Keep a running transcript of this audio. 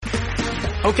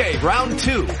Okay, round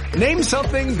two. Name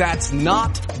something that's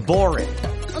not boring.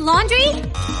 A laundry?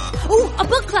 Ooh, a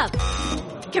book club.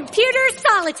 Computer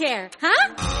solitaire,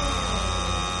 huh?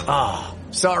 Ah,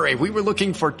 sorry, we were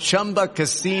looking for Chumba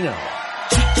Casino.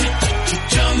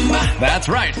 That's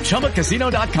right,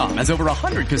 ChumbaCasino.com has over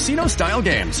 100 casino-style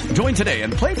games. Join today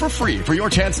and play for free for your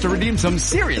chance to redeem some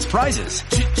serious prizes.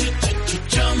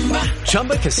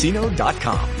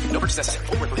 ChumbaCasino.com. No purchase necessary.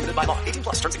 Void where prohibited by law. 18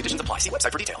 plus. Terms and conditions apply. See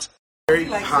website for details. Very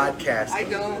podcast. I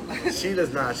don't. She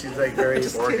does not. She's like very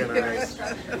organized,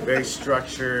 very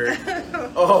structured.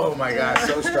 Oh my God,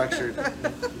 so structured.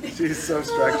 She's so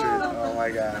structured. Oh my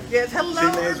God. Yes, hello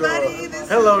everybody.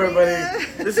 Hello everybody.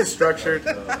 This is structured,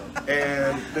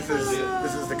 and this is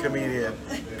the comedian,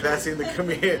 Classy the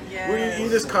comedian. Yes. You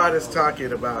just caught us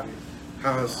talking about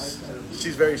how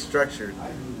she's very structured,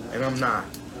 and I'm not.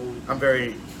 I'm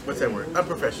very, what's that word?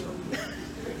 Unprofessional.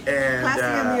 And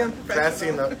classy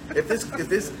and the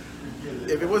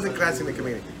if it wasn't classy in the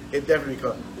community, it definitely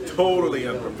called totally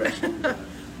unprofessional.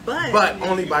 but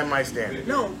only by my standard.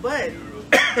 No, but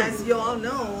as you all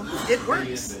know, it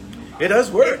works. It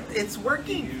does work. It's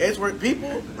working. It's work.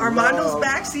 People. Armando's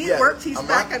back. See, it works. He's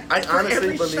back. I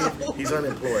honestly believe show. he's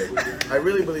unemployed. I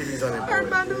really believe he's unemployed.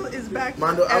 Armando is back.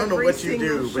 Mondo, I don't know what you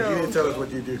do, show. but you didn't tell us what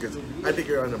you do because I think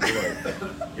you're unemployed.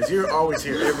 Because you're always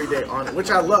here every day on it, which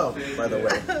I love, by the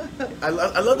way. I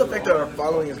love the fact that our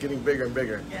following is getting bigger and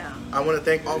bigger. Yeah. I want to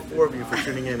thank all four of you for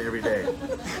tuning in every day.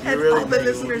 And really all the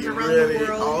listeners around the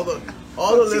world.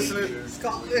 All the listeners.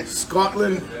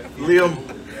 Scotland, Liam.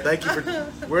 Thank you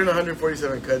for. We're in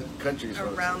 147 countries.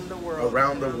 Around the world.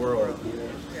 Around the world.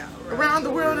 Yeah. Around the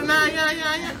world tonight,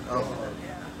 yeah. Oh.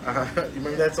 You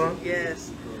remember that song?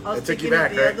 Yes. I was It took you thinking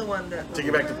back, of the right? other one that Took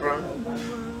you back to prom?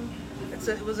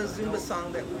 it was a Zumba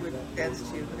song that we would dance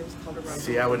to, and it was called Around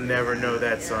See, I would never know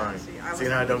that song. See,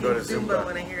 now I don't go to Zumba.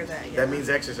 When I hear that. Yeah. That means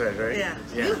exercise, right? Yeah.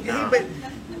 No.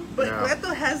 But No.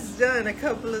 Cleto has done a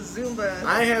couple of Zumba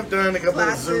I have done a couple of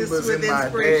classes Zumbas with in my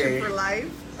Inspiration day. for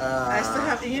Life. I still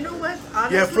have, and you know what?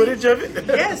 Honestly, You have footage of it?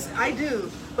 Yes, I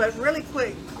do. But really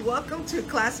quick, welcome to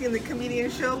Classy and the Comedian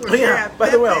Show. We're Oh, here yeah. at By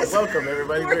the way, Pepes. welcome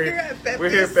everybody. We're here at Pepes. We're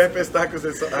here at Pepes Tacos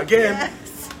and so again.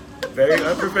 Yes. Very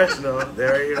unprofessional.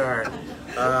 There you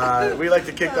are. We like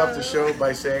to kick off the show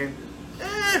by saying,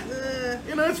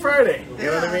 it's Friday. You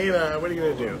know what I mean? What are you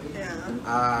going to do?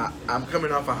 Yeah. I'm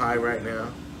coming off a high right now.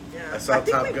 Yeah. I saw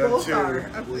Top we Gun both 2.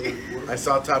 are. I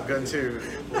saw Top Gun 2.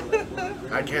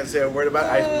 I can't say a word about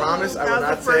it. I promise I would That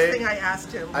not was the first say. thing I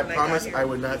asked him. I when promise got I here.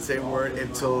 would not say a word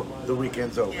until the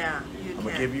weekend's over. Yeah, you I'm going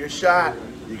to can. give you a shot.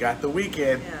 You got the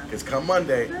weekend. Yeah. Because come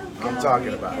Monday, I'm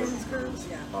talking about it.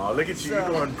 Yeah. Oh, look at you. So, You're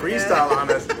going freestyle on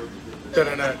us.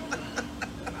 Da-da-da.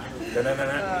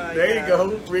 Da-da-da-da. There you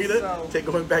go, Rita. So-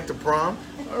 Going back to prom.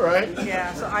 All right.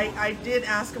 Yeah, so I did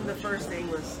ask him the first thing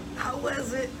was, how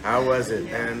was it? How was it?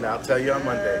 Yeah. And I'll tell you on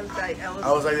Monday.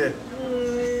 I was like this.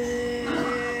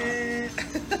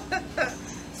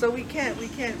 So we can't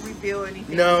reveal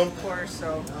anything, No. of course,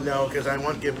 so. No, because I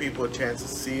want to give people a chance to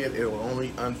see it. It will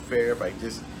only unfair if I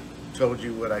just told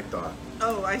you what I thought.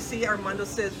 Oh, I see Armando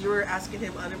says you were asking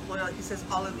him unemployed. He says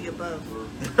all of the above.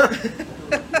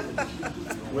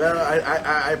 Well,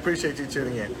 I appreciate you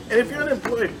tuning in. And if you're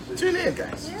unemployed, tune in,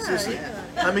 guys. Yeah, Seriously. yeah.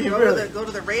 I mean, go really. To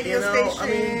the radio I station.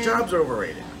 mean, jobs are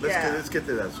overrated. Yeah. Let's get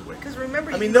to that way. Because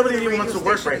remember, I you mean, go to nobody the even wants to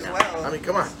radio work right station now. as well. I mean,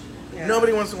 come on. Yeah.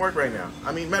 Nobody wants to work right now.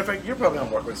 I mean, matter of fact, you're probably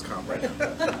on workman's comp right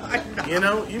now. You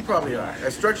know, you probably are.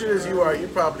 As structured as you are, you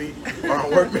probably are on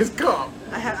workman's comp.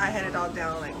 I had it all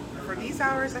down. Like for these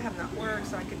hours, I have not worked,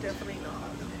 so I could definitely know.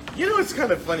 You know, it's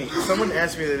kind of funny. Someone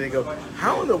asked me that they go,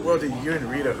 "How in the world did you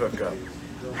and Rita hook up?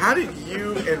 How did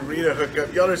you and Rita hook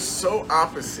up? Y'all are so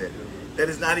opposite that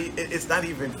it's not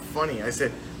even funny." I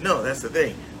said, "No, that's the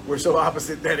thing. We're so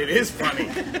opposite that it is funny.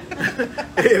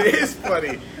 It is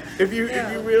funny. If you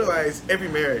realize every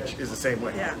marriage is the same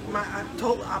way." Yeah, I'm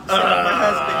total opposite of my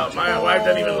husband. My wife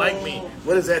doesn't even like me.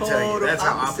 What does that tell you? Total That's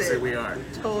how opposite we are.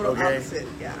 Total okay? opposite.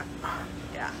 Yeah.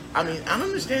 I mean, I don't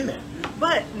understand that.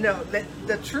 But no,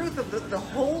 the truth of the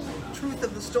whole truth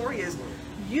of the story is,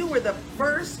 you were the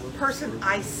first person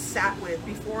I sat with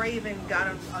before I even got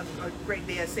on a great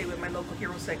day I say with my local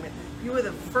hero segment. You were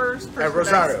the first person. At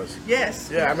Rosario's. Yes.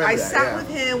 Yeah, I remember I that, sat yeah. with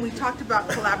him. We talked about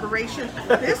collaboration.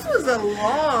 This was a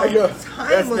long I go, time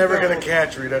that's ago. never gonna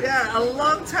catch, Rita. Yeah, a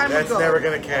long time That's ago. never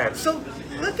gonna catch. So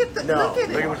look at the No, look at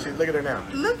it. look at her now.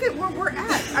 Look at where we're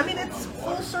at. I mean, it's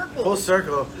full circle. Full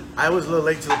circle. I was a little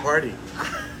late to the party,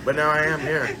 but now I am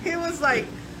here. He was like,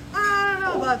 I don't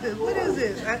know about this. What is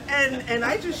this? And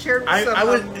I just shared some I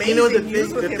was, amazing you know, the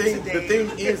news with him thing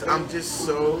today. is, I'm just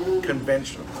so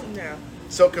conventional. Yeah.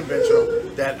 so conventional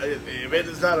that if it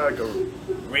is not like a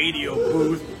radio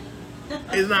booth,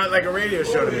 it's not like a radio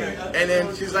show to me. And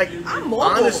then she's like, I'm mobile.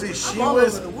 honestly, she I'm all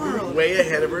was over the world. way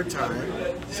ahead of her time.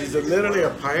 She's literally a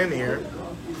pioneer.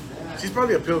 She's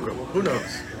probably a pilgrim. Who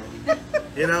knows?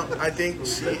 You know, I think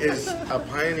she is a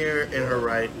pioneer in her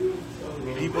right.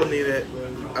 People need it.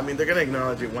 I mean, they're gonna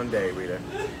acknowledge it one day, Rita.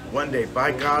 One day.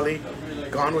 By golly,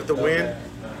 Gone with the Wind.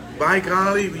 By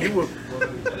golly, you will.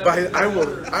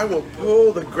 I will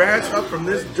pull the grass up from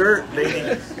this dirt, lady,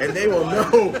 and they will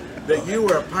know that you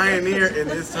were a pioneer in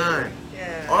this time.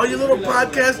 Yeah. All you little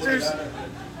podcasters,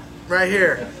 right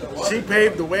here. She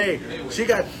paved the way. She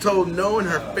got told no in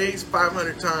her face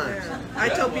 500 times. Yeah. I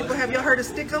tell people, have y'all heard of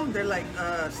stick 'em? They're like,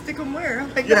 stick 'em where?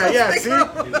 I'm like, Yeah, "No, yeah. stick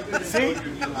 'em." See,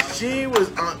 she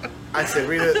was on. I said,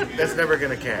 Rita, that's never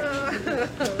gonna catch.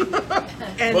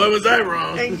 And, Boy, was I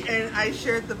wrong. and I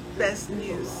shared the best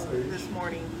news this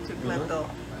morning to Cleto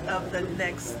of the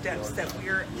next steps that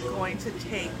we're going to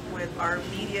take with our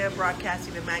media,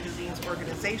 broadcasting, and magazines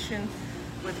organization,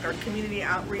 with our community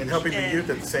outreach. And helping the youth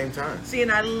at the same time. See,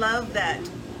 and I love that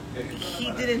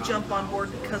he didn't jump on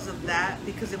board because of that,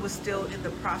 because it was still in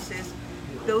the process.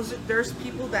 There's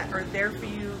people that are there for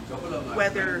you,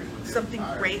 whether something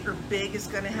great or big is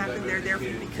going to happen. They're there for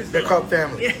you because They're called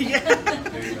family. Yeah,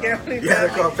 exactly. Yeah, they're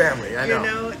called family. I know. You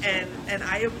know, and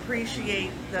I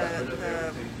appreciate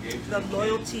the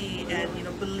loyalty and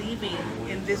believing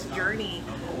in this journey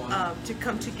to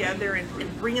come together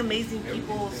and bring amazing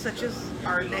people such as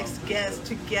our next guest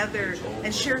together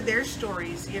and share their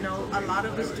stories. You know, a lot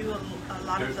of us do a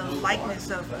lot of the likeness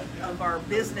of our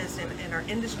business and our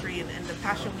industry and the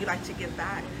passion we like to give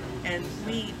back. And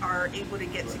we are able to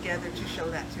get together to show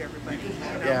that to everybody.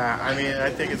 You know? Yeah, I mean, I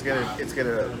think it's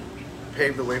gonna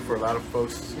pave the way for a lot of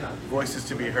folks' voices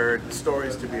to be heard,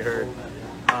 stories to be heard.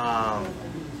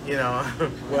 You know,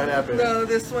 what happened? No,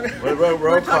 this one. Roll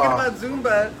We're call. talking about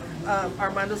Zumba.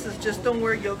 Armando says, just don't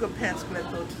wear yoga pants,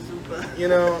 Cleto, to Zumba. You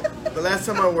know, the last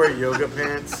time I wore yoga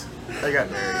pants, I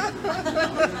got married.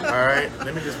 All right,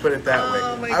 let me just put it that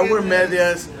Oh, way. my I wore goodness.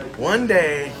 medias one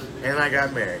day, and I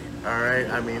got married. All right,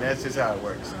 I mean that's just how it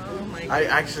works. Oh my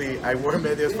I wore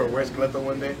medias for Where's Cleto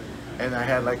one day, and I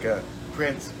had like a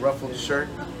Prince ruffled shirt,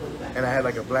 and I had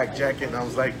like a black jacket, and I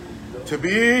was like, to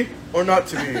be or not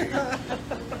to be.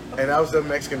 And I was at a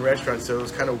Mexican restaurant, so it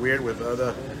was kind of weird with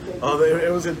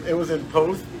it was in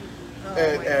Poth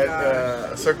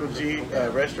at Circle G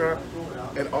restaurant,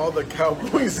 and all the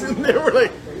cowboys in there were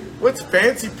like, "What's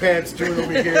Fancy Pants doing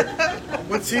over here?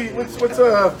 What's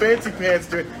Fancy Pants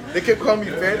doing?" They kept calling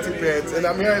me Fancy Pants, and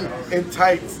I'm here in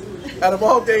tights. Out of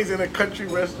all days, in a country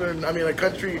restaurant, a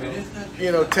country,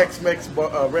 Tex-Mex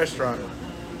restaurant,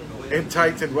 in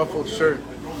tights and ruffled shirt.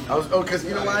 Because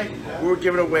you know why? We were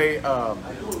giving away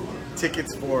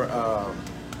tickets for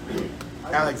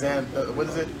Alexander. What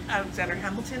is it? Alexander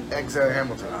Hamilton? Alexander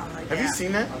Hamilton. Have you yeah.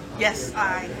 seen that? Yes,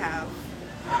 I have.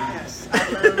 Yes, I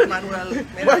love Manuel.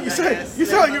 Well, you sound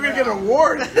like you're gonna get an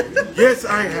award. Yes,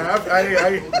 I have.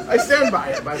 I stand by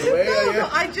it. By the way,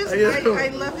 I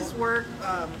love his work.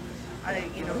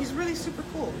 He's really super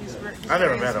cool. He's I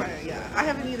never very met him. inspiring. Yeah, I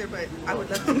haven't either, but I would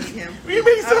love to meet him. You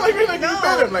made it sound like you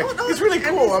met him. Like he's really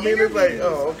cool. I mean, it's like,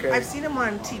 oh, okay. I've seen him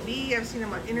on TV. I've seen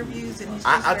him on interviews, and he's.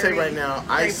 I'll tell you right now.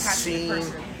 I've seen.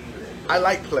 I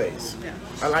like plays. Yeah.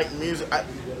 I like music.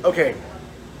 Okay.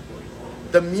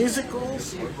 The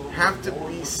musicals have to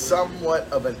be somewhat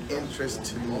of an interest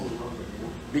to me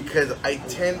because I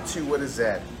tend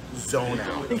to, zone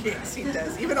out. Yes, he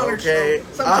does. Even on Okay. our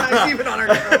show. Sometimes even on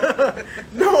our show.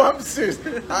 No, I'm serious.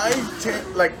 I tend,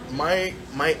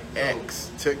 my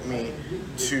ex took me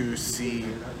to see,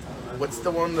 what's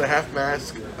the one, the half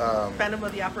mask? Phantom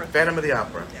of the Opera. Phantom of the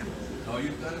Opera. Yeah.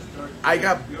 I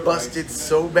got busted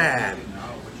so bad,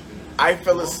 I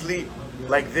fell asleep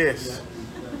like this.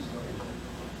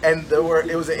 And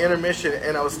it was an intermission,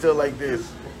 and I was still like this.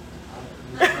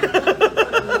 I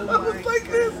was like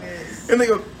this. And they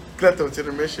go, Cleto, it's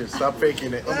intermission. Stop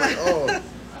faking it. I'm like, oh,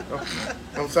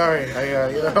 I'm sorry.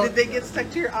 Did they get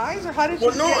stuck to your eyes, or how did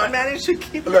you manage to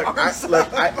keep your arms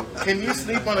up? Can you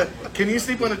sleep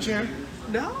on a chair?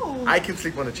 No. I can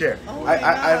sleep on a chair. Oh my I've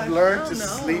gosh. learned to No.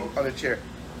 sleep on a chair.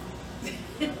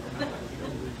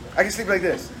 I can sleep like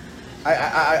this.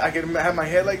 I can have my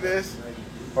head like this,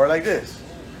 or like this.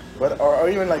 Or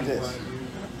even like this.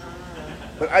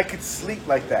 But I could sleep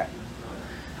like that.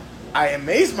 I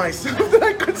amazed myself that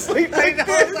I could sleep like this.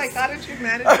 I was like, how did you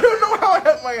manage? I don't know how I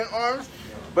had my arms,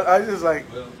 but I just like,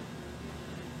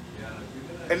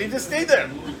 and he just stayed there.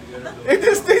 It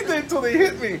just stayed there until they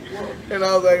hit me. And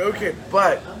I was like, okay.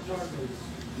 But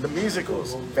the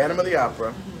musicals, Phantom of the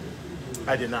Opera,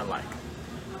 I did not like.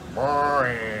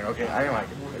 boring. Okay, I didn't like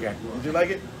it. Okay, did you like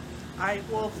it?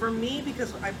 Well, for me,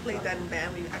 because I played that in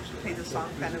band, we actually played the song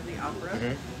Phantom of the Opera.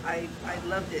 Mm-hmm. I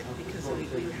loved it because we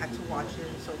had to watch it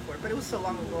and so forth. But it was so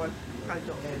long ago, I probably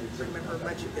don't remember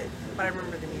much of it. But I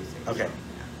remember the music. Okay. So, yeah,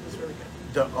 it was really good.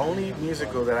 The only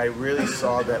musical that I really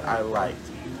saw that I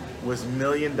liked was $1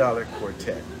 Million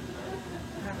Quartet.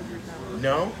 I haven't heard that one.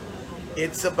 No,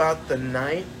 it's about the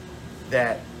night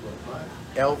that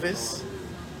Elvis,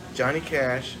 Johnny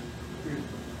Cash,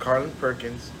 Carlin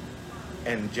Perkins,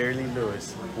 and Jerry Lee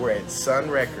Lewis were at Sun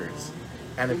Records.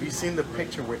 And if you've seen the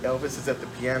picture where Elvis is at the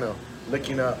piano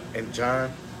looking up and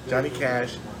Johnny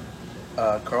Cash,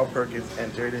 Carl Perkins,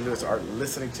 and Jerry Lee Lewis are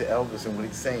listening to Elvis and what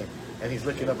he's saying. And he's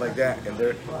looking up like that, and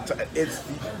it's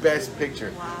the best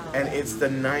picture. Wow. And it's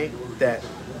the night that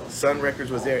Sun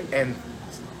Records was there, and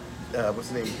what's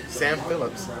his name? Sam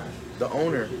Phillips, the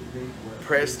owner,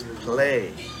 pressed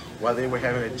play while they were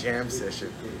having a jam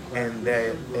session, and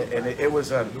it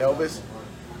was Elvis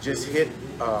just hit.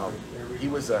 He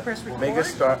was a Press record? mega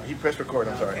star. He pressed record.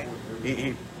 I'm sorry. Okay.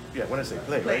 He when I say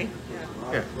play, right?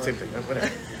 Yeah, same thing. Whatever.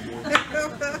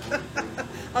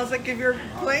 I was like, if you're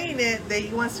playing it, that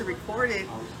he wants to record it,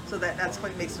 so that's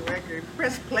what makes the record. If you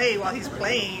press play while he's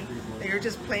playing, then you're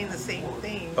just playing the same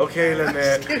thing. Okay,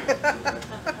 Lynette.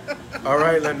 All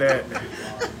right, Lynette.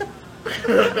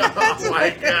 Oh my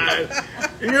God.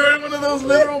 You're one of those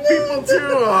literal people too.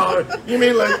 Oh, you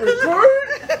mean like record?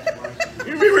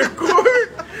 You mean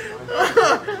record?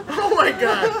 Oh my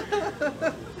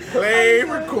God. Play,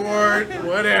 record,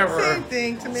 whatever. Same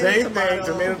thing, tomato, Same tomato. thing,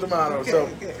 tomato, tomato. Okay, So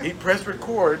okay. he pressed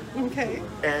record, Okay.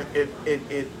 and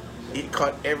it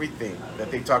caught everything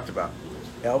that they talked about.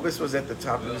 Elvis was at the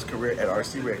top of his career at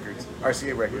RCA Records.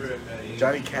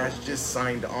 Johnny Cash just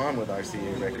signed on with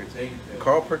RCA Records.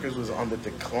 Carl Perkins was on the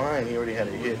decline. He already had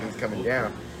a hit and he's coming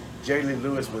down. Jerry Lee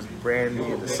Lewis was brand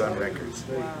new to Sun Records.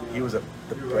 He was the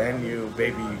brand new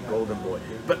baby golden boy.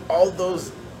 But all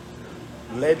those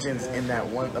legends in that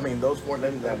one, those 4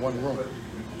 legends in that one room.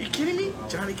 You kidding me?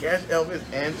 Johnny Cash, Elvis,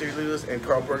 and Jerry Lee Lewis, and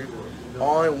Carl Perkins,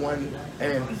 all in one.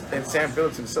 And Sam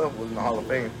Phillips himself was in the Hall of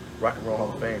Fame, Rock and Roll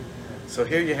Hall of Fame. So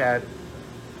here you had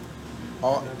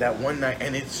all that one night,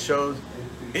 and it shows.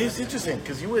 It's interesting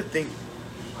because you would think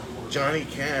Johnny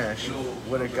Cash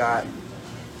would have got.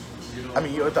 You would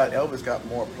have thought Elvis got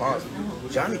more applause.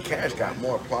 Johnny Cash got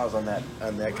more applause on that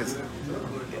because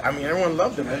everyone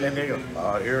loved him, and then they go,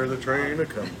 "I hear the train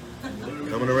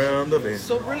coming around the bend."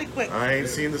 So really quick. I ain't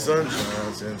seen the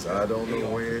sunshine since I don't know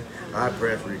when. I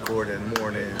pressed record in the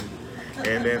morning,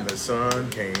 and then the sun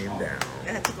came down.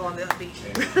 I had to go on the beach.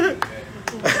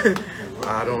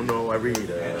 I don't know why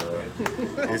Rita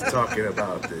is talking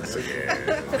about this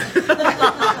again.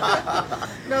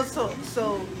 No,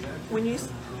 so when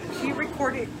he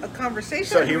recorded a conversation.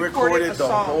 So he recorded a the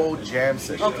song? whole jam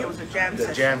session. Okay, it was a jam session.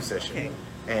 The jam session. Okay.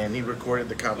 And he recorded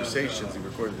the conversations, he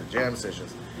recorded the jam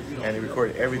sessions, and he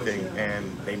recorded everything,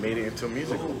 and they made it into a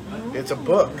musical. It's a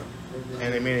book,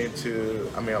 and they made it into,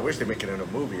 I wish they make it into a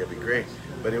movie, it'd be great,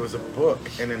 but it was a book,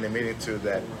 and then they made it into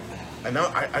that, and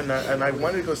I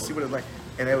wanted to go see what it was like,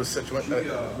 and it was such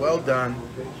well done.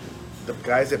 The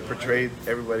guys that portrayed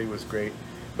everybody was great.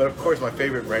 But of course, my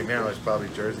favorite right now is probably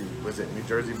Jersey. Was it New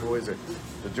Jersey Boys or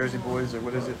the Jersey Boys or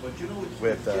what is it?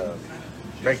 With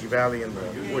Frankie Valli and the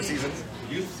Four Seasons.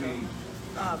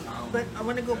 But I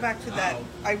want to go back to that.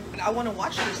 I want to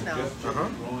watch this now.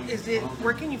 Is it?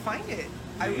 Where can you find it?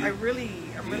 I'm really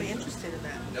interested in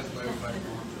that.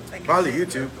 Like, Probably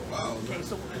YouTube. Okay,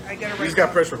 so I gotta. You just got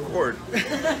to press record.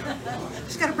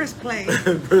 Just gotta press play.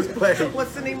 Press play.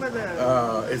 What's the name of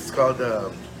the? It's called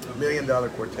 $1 Million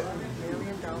Quartet. $1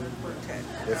 Million Quartet.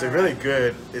 It's a really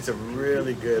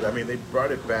good. They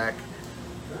brought it back,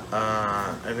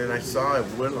 and then I saw at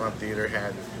Woodlawn Theater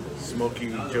had Smokey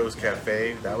Joe's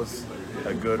Cafe. That was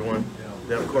a good one.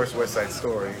 Then of course West Side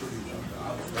Story.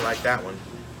 I like that one.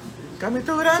 Coming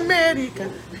to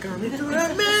America, coming to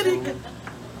America.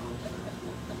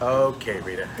 Okay,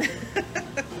 Rita.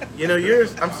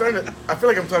 Yours. I feel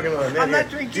like I'm talking about. I'm not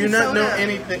drinking soda. Do you not know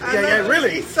anything? I'm not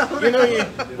really. drinking soda.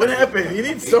 What happened? You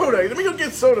need soda. Let me go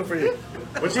get soda for you.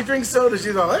 When she drinks soda,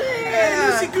 she's all,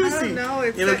 hey, loosey goosey. I don't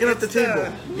know. Get off the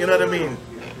table. You know what I mean?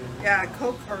 Yeah,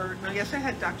 Coke or no? Yes, I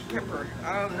had Dr. Pepper.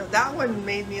 I don't know. That one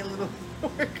made me a little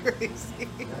more crazy.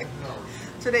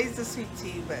 Today's the sweet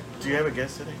tea, but Do you have a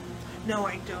guest today? no,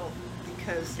 I don't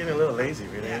because Getting a little lazy,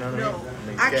 Rita. yeah, You know what no. I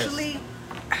mean? Actually,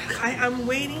 I'm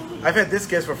waiting. I've had this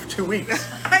guest for 2 weeks.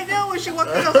 I know when she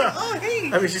walked in, I was like, oh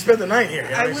hey. She spent the night here.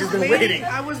 She's been waiting.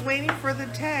 I was waiting for the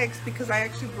text because I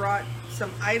actually brought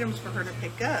some items for her to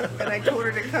pick up, and I told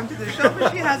her to come to the show,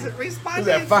 but she hasn't responded. Is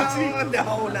that Foxy? So,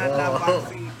 no, not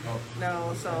Foxy.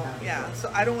 No, so yeah. So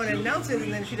I don't want to announce it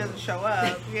and then she doesn't show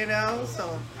up, you know?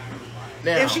 So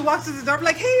Now, if she walks to the door, I'm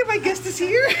like, hey, my guest is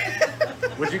here.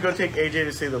 would you go take AJ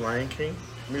to see the Lion King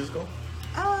musical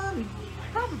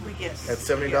Probably yes. at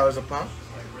 $70 a pop?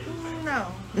 No.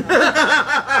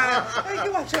 I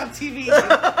can watch it on TV.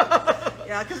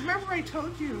 Yeah, because remember I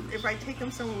told you if I take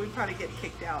him somewhere, we'd probably get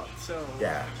kicked out. So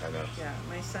Yeah, I know. yeah,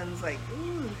 my son's like,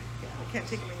 ooh, yeah, I can't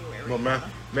take him anywhere. Well, Right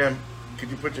ma'am, could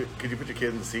you put your kid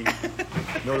in the seat?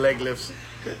 No leg lifts,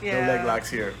 Yeah. no leg locks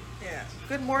here. Yeah.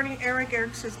 Good morning, Eric.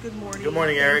 Eric says good morning. Good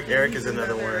morning, Eric. And Eric he's is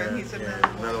another one. And he's Yeah,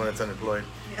 another another one that's unemployed.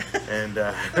 And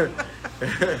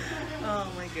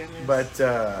Oh my goodness. but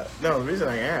no, the reason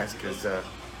I ask is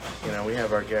we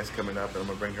have our guest coming up, and I'm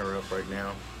gonna bring her up right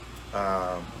now.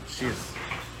 She's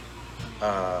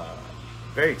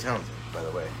very talented, by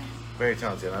the way. Very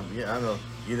talented. I know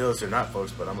you know this or not,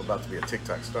 folks, but I'm about to be a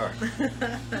TikTok star.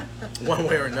 One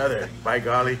way or another. By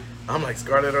golly, I'm like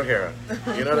Scarlett O'Hara.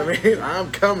 You know what I mean?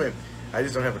 I'm coming. I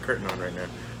just don't have a curtain on right now.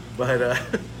 But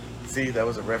see, that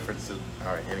was a reference to.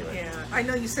 All right. Anyway. Yeah, I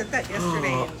know you said that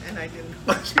yesterday, and I didn't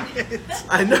watch it.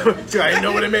 I know. I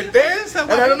know what it meant then, So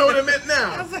and I don't know what it meant I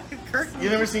now. was like, a curtain. You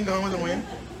never seen Gone with the Wind?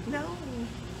 No.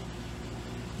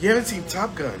 You haven't seen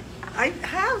Top Gun? I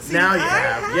have seen Now you I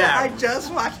have, yeah. I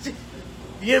just watched it.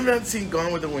 You have not seen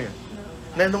Gone with the Wind?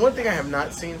 Now, the one thing I have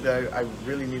not seen that I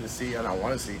really need to see and I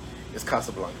want to see is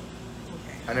Casablanca.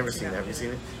 Okay. I never seen it. Have you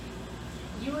seen it?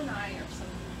 You and I are some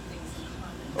things in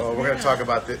common. Oh, we're going to talk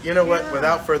about this. You know what? Yeah.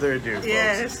 Without further ado, folks,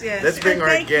 Yes, yes. let's bring And our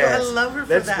thank you. guest. I love her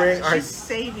for Let's that. bring our. She's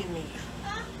saving me.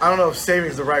 I don't know if saving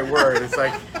is the right word. It's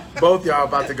like both y'all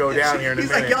about to go down here in a He's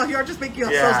minute. like, y'all just make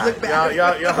yourselves look bad.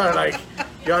 y'all are like,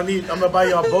 y'all need. I'm gonna buy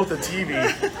y'all both a TV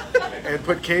and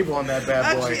put cable on that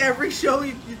bad boy. Actually, every show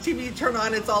you TV you turn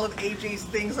on, it's all of AJ's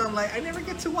things. I'm like, I never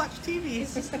get to watch TV.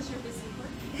 It's just because you're busy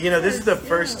working. You know, this is the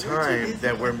first Yeah, we're too time busy.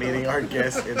 that we're meeting our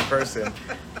guest in person.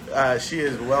 She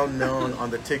is well known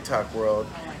on the TikTok world,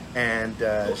 and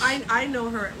I know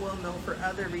her well known for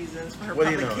other reasons, for her What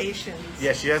do you know? publications.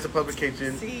 yeah, she has a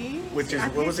publication, See? which See, is I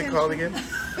what pay was it called attention.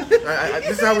 again?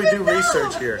 This is how we do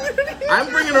research here. I'm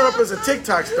bringing her up as a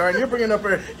TikTok star, and you're bringing up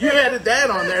her. You added that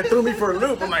on there, and threw me for a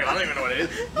loop. I'm like, I don't even know what it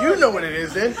is. You know what it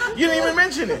is, then. You didn't even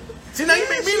mention it. See, now you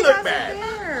make me She look has it bad.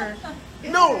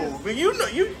 there. No, but you know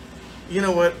you. You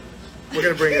know what? We're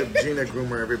gonna bring up Gina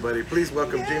Groomer, everybody. Please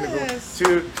welcome Gina Yes.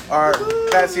 Groomer to our Woo.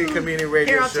 Classy Community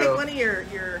Radio Here, I'll show. take one of your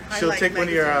highlight She'll take one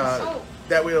of your, magazines.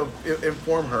 that will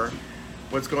inform her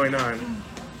what's going on.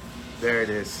 There it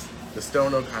is. The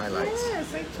Stone Oak highlights.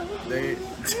 Yes, I told you.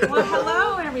 They, Well,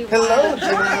 hello, everyone. hello,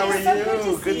 Gina. How are It's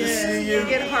so you? Good to Yes, see you you.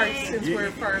 get hearts since You-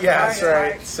 we're part yeah, that's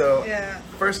right. So, Yeah.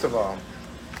 first of all,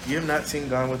 you have not seen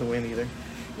Gone with the Wind either.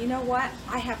 You know what?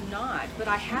 I have not, but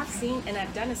I have seen and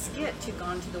I've done a skit to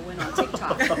Gone to the Wind on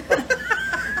TikTok.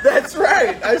 That's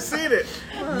right. I've seen it.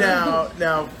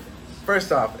 Now,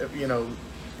 first off, if,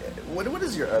 what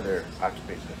is your other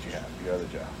occupation that you have? Your other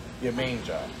job? Your main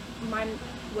job?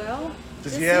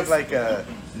 Does Does you have like a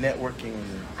networking?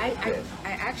 I bit?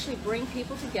 actually bring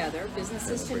people together,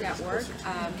 businesses to network.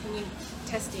 Can you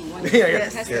testing one? Yeah.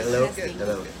 Testing, Hello. testing.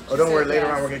 Hello. Oh, don't worry. Later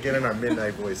yes. on, we're gonna get in our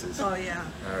midnight voices. Oh yeah.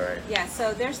 All right. Yeah,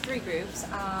 so there's three groups.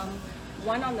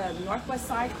 One on the northwest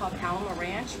side called Paloma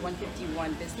Ranch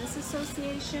 151 Business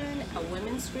Association, a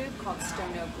women's group called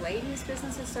Stone Oak Ladies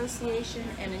Business Association,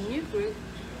 and a new group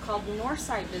called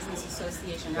Northside Business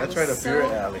Association. That's right up your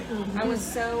alley. I was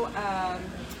so,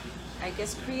 I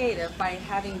guess, creative by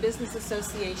having business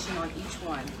association on each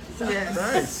one. So, Yes.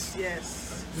 Nice.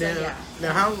 Yes. Now, yeah.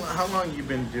 now, how long you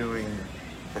been doing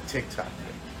the TikTok thing?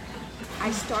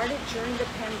 I started during the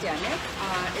pandemic.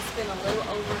 It's been a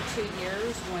little over 2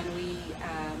 years when we,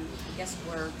 I guess,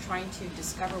 were trying to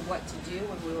discover what to do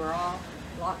when we were all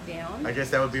locked down. I guess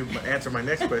that would be answer my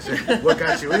next question. What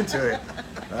got you into it?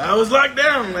 I was locked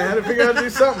down. I had to figure out how to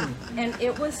do something. And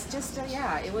it was just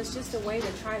it was just a way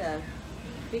to try to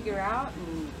figure out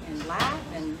and laugh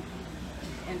and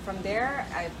from there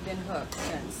I've been hooked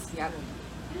since. Yep.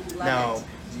 Love Now, it.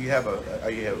 do you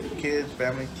have kids,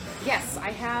 family? Yes,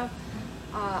 I have.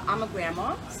 I'm a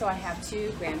grandma, so I have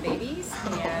 2 grandbabies,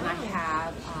 and I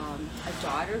have a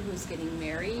daughter who's getting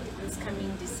married this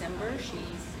coming December.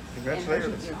 She's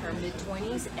Congratulations. in her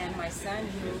mid-20s, and my son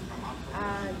who,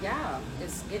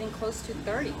 is getting close to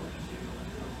 30.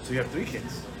 So you have 3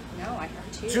 kids? No, I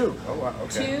have 2. 2. Oh wow.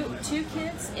 Okay. Two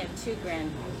kids and 2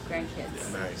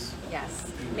 grandkids. Nice.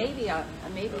 Yes, maybe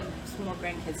some more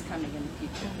grandkids coming in the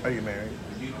future. Are you married?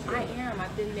 I am.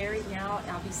 I've been married now.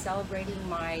 I'll be celebrating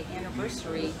my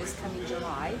anniversary this coming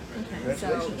July. So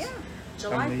Congratulations. yeah,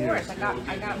 July many 4th. years?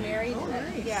 I got married.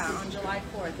 nice. Yeah, on July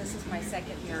 4th. This is my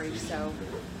second marriage. So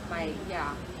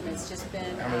and it's just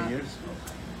been. How many years?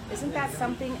 Isn't that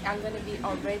something? I'm going to be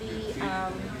already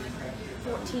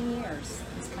 14 years.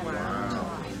 It's kind of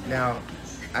July. Now,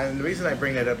 and the reason I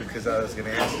bring that up is because I was going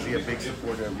to ask, is he a big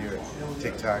supporter of your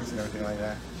TikToks and everything like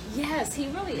that? Yes, he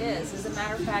really is. As a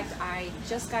matter of fact, I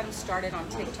just got him started on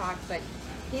TikTok, but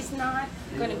he's not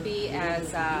going to be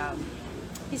as.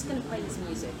 He's going to play his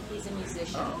music. He's a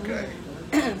musician. Oh,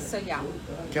 okay. So yeah.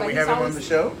 Can we have him on the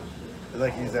show?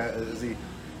 Like is he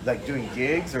like doing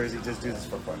gigs, or is he just doing this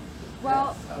for fun?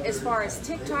 Well, as far as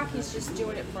TikTok, he's just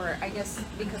doing it for, I guess,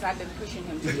 because I've been pushing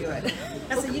him to do it.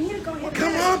 I said, you need to go ahead and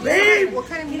Come on, babe! What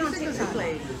kind of music does he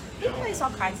play? He plays all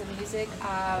kinds of music.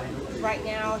 Right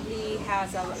now, he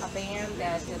has a band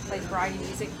that plays variety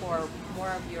music for more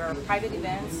of your private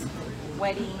events,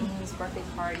 weddings, birthday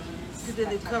parties. Do they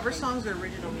do cover songs or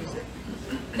original music?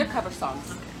 They're cover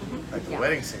songs. Like the Yeah.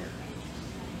 wedding singer?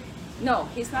 No,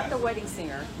 he's not the wedding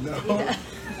singer. No.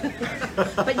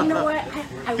 But you know what?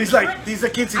 He's a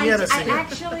quinceañera singer.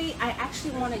 I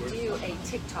actually want to do a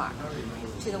TikTok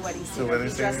to the wedding singer. wedding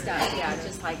Be dressed singer? up, yeah,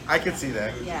 just like. I could see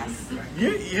that. Yes.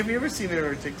 Have you ever seen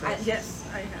her TikTok? Yes,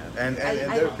 I have. And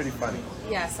they're pretty funny.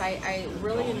 Yes, I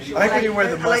really enjoy. I like when you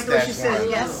wear the I like the way mustache she said one.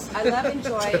 yes. I love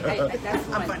enjoy. That's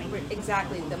I'm one. funny.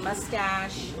 Exactly, the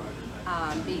mustache,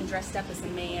 being dressed up as a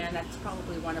man. That's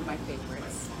probably one of my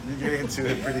favorites. You get into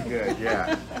it pretty good,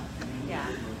 yeah. Yeah.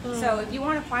 So if you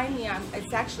want to find me,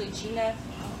 it's actually Gina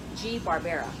G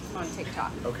Barbera on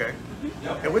TikTok. Okay.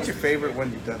 And what's your favorite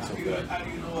one you've done so good?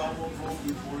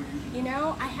 You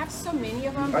know, I have so many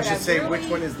of them. I but should say, really, which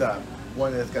one is the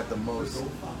one that's got the most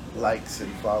likes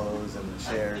and follows and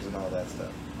shares and all that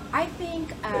stuff? I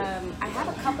think I have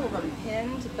a couple of them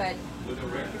pinned, but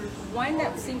one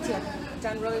that seemed to have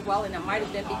done really well, and it might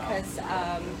have been because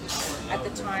at the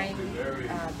time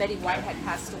Betty White had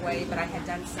passed away, but I had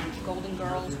done some Golden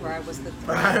Girls where I was the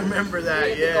I remember that,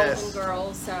 three of the yes. Golden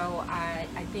Girls, so I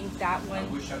think that one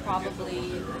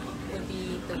probably would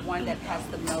be the one that has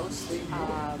the most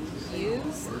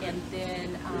views. And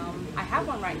then I have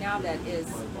one right now that is,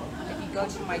 if you go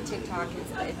to my TikTok,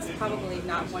 it's probably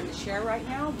not one to share right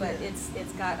now, but it's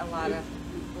got a lot of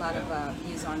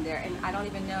views on there, and I don't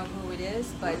even know who it is,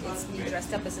 but it's me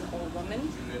dressed up as an old woman,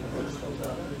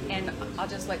 and I'll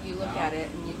just let you look at it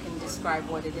and you can describe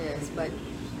what it is. But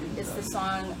it's the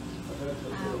song,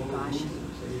 oh gosh,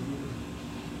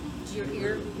 Do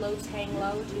Your Earlobes Hang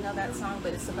Low? Do you know that song?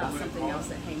 But it's about something else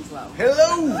that hangs low.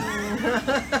 Hello!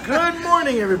 Good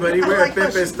morning, everybody. We're like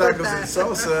at Pepes questions like Tacos and that.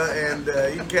 Salsa,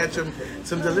 and you can catch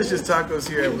some delicious tacos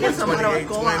here at Yes, I'm gonna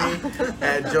 12820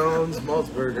 at Jones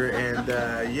Maltzburger, and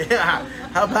yeah,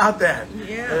 how about that?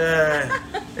 Yeah.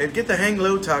 And get the hang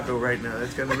low taco right now.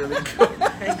 That's gonna really go.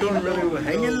 It's going really well.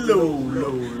 Hanging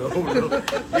low.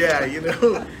 Yeah, you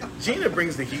know, Gina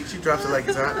brings the heat. She drops it like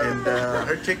it's hot, and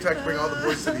her TikToks bring all the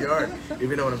boys to the yard, if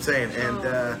you know what I'm saying. And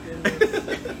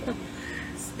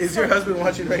is your husband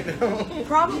watching right now?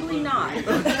 Probably not.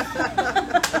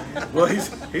 Well,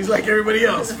 he's like everybody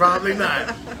else. Probably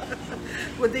not.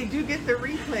 But they do get the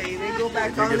replay. They go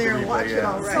back They on get the there and replay, watch it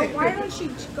yeah. all So right. why don't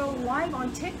you go live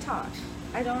on TikTok?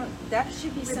 That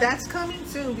should be something. That's coming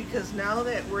soon because now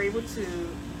that we're able to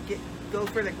go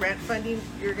for the grant funding,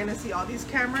 you're gonna see all these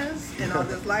cameras and all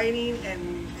this lighting,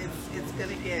 and it's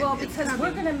gonna get. Well, it's because coming.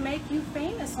 we're gonna make you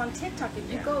famous on TikTok if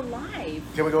you go live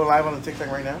Can we go live on the TikTok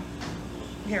right now?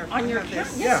 Here, on your have account.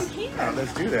 this. Yes, you can.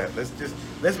 Let's do that.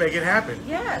 Let's make it happen.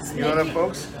 Yes. You know what,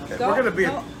 folks? We're gonna be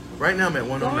right now. I'm at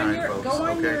Go on 109, your folks. go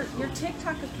on Okay. your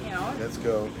TikTok account Let's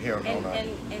go here. Hold on.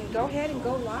 and go ahead and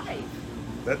go live.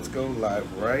 Let's go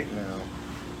live right now.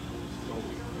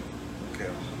 Okay.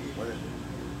 What is it?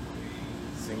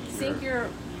 Sync your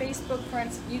Facebook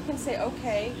friends. You can say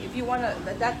okay if you want to.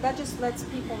 That just lets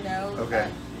people know. Okay.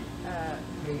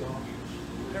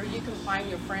 Or you can find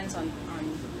your friends on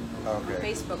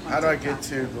Okay. Facebook. On How do I TikTok. get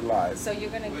to the live? So you're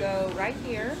gonna go right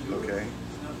here. Okay.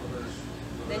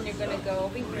 Then you're gonna go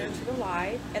over here to the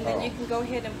live, and then you can go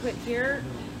ahead and put here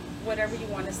whatever you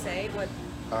want to say. What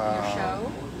your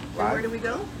show? And where do we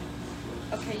go?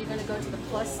 Okay, you're gonna go to the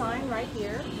plus sign right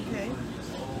here. Okay.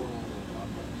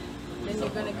 Then you're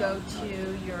gonna go to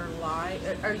your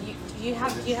live. Are you? Do you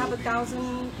have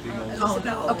 1,000? Oh,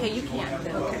 no. Okay, you can't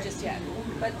then, just yet.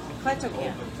 But Cleto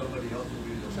can.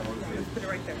 Let's put it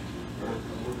right there.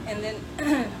 And then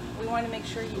we want to make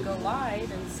sure you go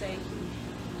live and say.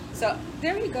 So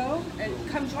there you go, and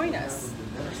come join us.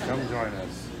 Come join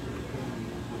us.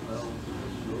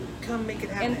 Come make it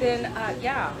happen. And then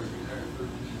yeah.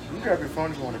 You can grab your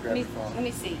phone if you want to grab your phone. Let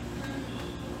me see.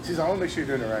 She's I want to make sure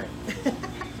you're doing it right.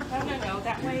 No.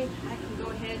 That way I can go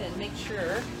ahead and make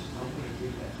sure.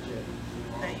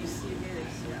 that you see it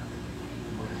is, yeah.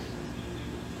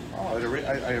 Oh, I erased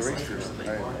it.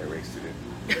 I erased it.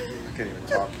 I can't even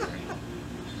talk here.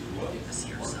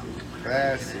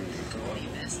 Classy.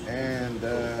 And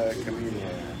comedian.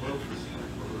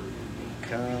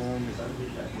 Come.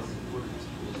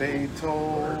 They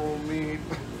told me.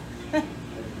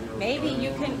 Maybe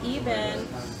you can even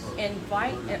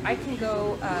invite. I can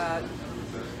go.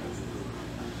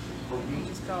 You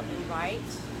just go invite.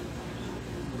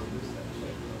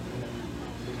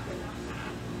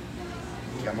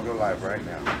 Okay, I'm gonna go live right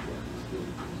now.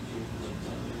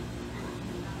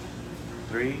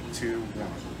 3, 2, 1.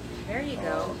 There you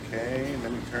go. Okay,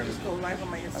 let me turn this. Go live on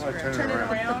my How do I Instagram. turn Turn it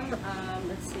around.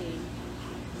 Let's see.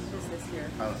 What is this here?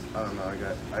 I don't know.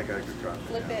 I got a good drop.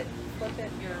 Flip it. Flip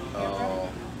it. Your camera. Oh.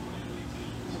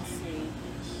 Let's see.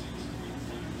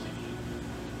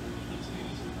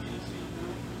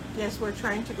 Yes, we're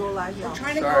trying to go live, y'all. We're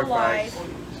trying to Sorry, go live. guys.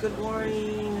 Good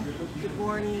morning. Good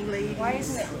morning, ladies. Why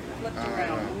isn't it flipped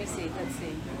around? Let me see. Let's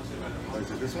see. Oh, is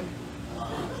it this one?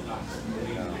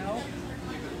 No.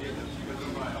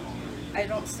 I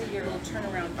don't see your little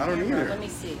turnaround I don't camera. either. Let me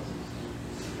see.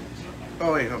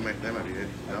 Oh wait, that might be it.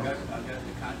 No.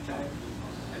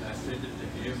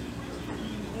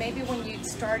 Maybe when you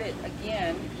start it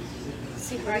again,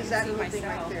 see if I What is that can see little thing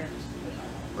right myself. there?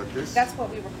 But this. That's what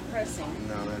we were pressing.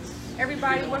 No, that's.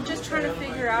 Everybody, we're just trying to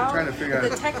figure out trying to figure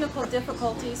the out- technical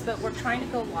difficulties, but we're trying to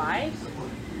go live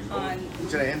on.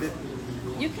 Should I end it?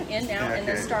 You can end now Yeah, and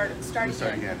then okay. start Start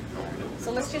again. again.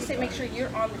 So let's just say make sure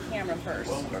you're on the camera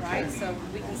first, right? So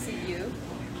we can see you.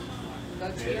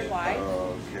 Go to your live.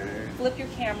 Okay. Flip your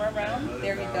camera around.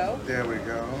 There you go. There we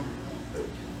go.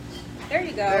 There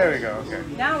you go. There we go. Okay.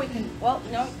 Now we can. Well,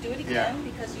 no, do it again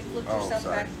Yeah. because you flipped Oh, yourself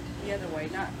sorry. back the other way.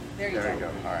 Not there. You There go. we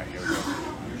go. All right, here we go.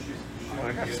 Oh,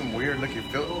 I got some weird looking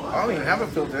filter. I don't even have a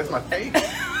filter. That's my face.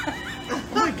 Oh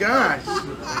my gosh.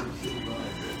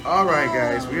 All right,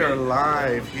 guys, we are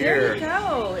live There here. you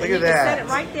go. Look and at you that. Can set it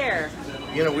right there.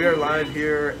 You know, we are live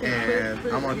here, and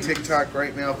I'm on TikTok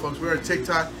right now, folks. We're on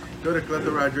TikTok. Go to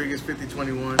Cleto Rodriguez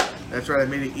 5021. That's right. I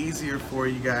made it easier for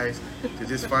you guys to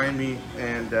just find me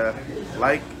and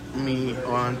like me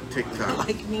on TikTok.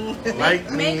 Like me.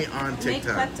 Like me on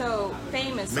TikTok. Make Cleto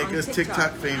famous Make on us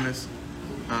TikTok famous.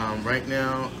 Right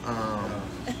now,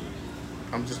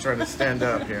 I'm just trying to stand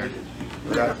up here.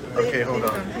 Okay, hold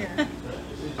on. Here.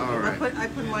 All right. I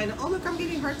put mine. Oh, look, I'm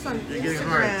getting hearts on You're Instagram. getting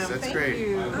hearts. That's Thank great.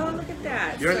 you. Oh, look at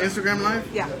that. You're on So- Instagram Live?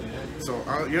 Yeah. So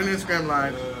you're on Instagram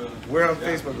Live. We're on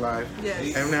Facebook Live.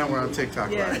 Yes. And now we're on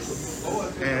TikTok Yes.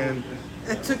 Live. And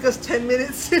It took us 10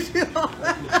 minutes to do all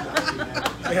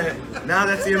that. now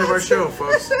that's the end of our show,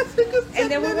 folks. That took us 10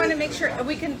 And then we want to minutes. make sure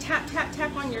we can tap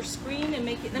on your screen and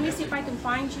make it. Let me see if I can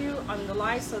find you on the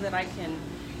live so that I can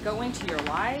go into your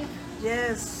live.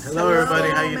 Yes. Hello, everybody.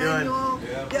 How you doing? Emmanuel.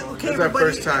 Yeah, okay, This is our everybody.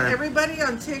 first time. Everybody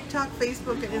on TikTok,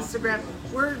 Facebook, and Instagram.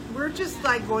 We're just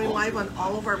like going live on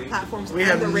all of our platforms. We and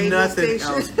have the radio nothing station.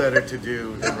 else better to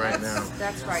do than right now.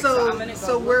 That's right. So, I'm gonna go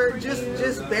so look we're for just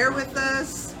you. bear with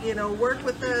us. You know, work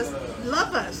with us,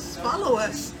 love us, follow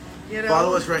us. You know,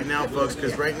 Follow us right now, folks,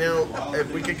 because right now,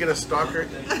 if we could get a stalker,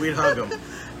 we'd hug them.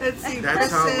 Let's see. That's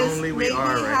Chris how says lonely we maybe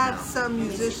are right have now. some Let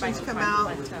me see if I musicians can come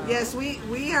find out. Cleto. Yes,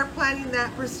 we are planning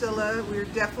that, Priscilla. We're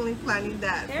definitely planning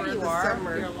that There for you the are.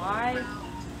 summer. You're live.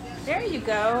 There you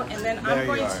go. And then There I'm you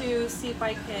going are. to see if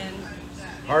I can.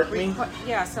 Heart me?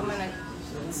 Yeah, so I'm going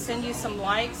to send you some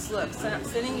likes. Look, so I'm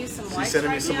sending you some likes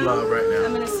sending me right some now. love right now.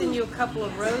 I'm going to send you a couple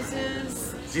of roses.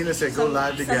 Gina said go live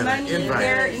Some together. money in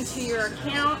there Invite. into your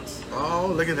account.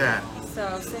 Oh, look at that.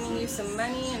 So sending you some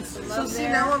money and some So love see,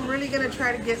 there. now I'm really gonna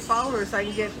try to get followers. So I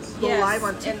can go Yes, live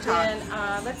on TikTok. And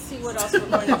then let's see what else we're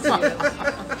going to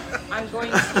do. I'm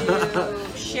going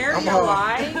to share I'm your on.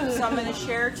 live. So I'm going to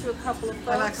share to a couple of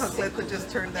I like folks. how Cleto just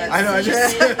turned that. I know, I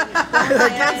just I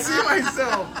can't And- see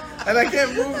myself. And I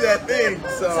can't move that thing.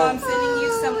 So I'm So sending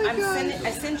you some. Oh my I'm God. sending.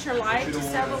 I sent your live to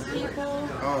several people.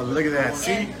 oh, look at that.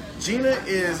 See, Gina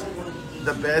is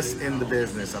the best in the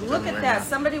business. I'm Look telling you at right that.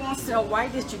 Somebody wants to know, why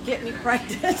did you get me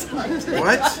pregnant? now.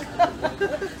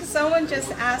 What? Someone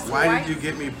just asked Why did you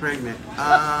get me pregnant?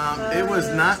 It was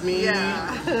not me.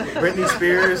 Yeah. Britney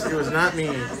Spears. It was not me.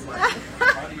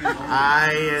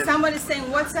 Someone is saying,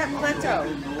 what's that Cleto?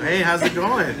 Hey, how's it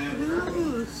going?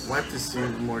 Wipe to see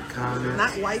more comments.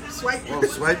 Not wipe, swipe. Well,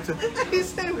 swipe to He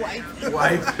said wipe.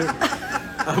 wipe.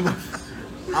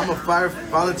 I'm a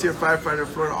volunteer firefighter in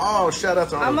Florida. Oh, shout out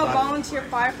to all I'm the a volunteer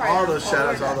firefighter. all those in shout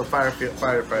outs, all Florida. the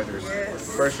firefighters,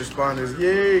 Yes. first responders.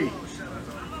 Yay!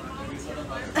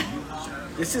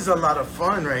 This is a lot of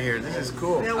fun right here. This is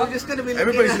cool. Yeah, we're just going to be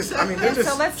Everybody's just, I mean, they're And so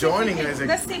just let's see if we joining can- as a...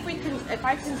 Let's see if we can, if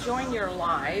I can join your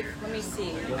live. Let me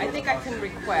see. I think I can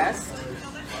request.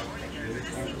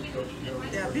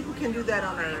 Yeah, people can do that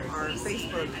on our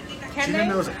Facebook. Can Gina they?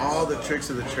 knows all the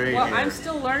tricks of the trade Well, here. I'm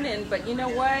still learning, but you know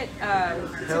what?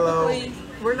 Hello. Typically,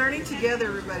 We're learning together,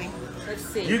 everybody. let's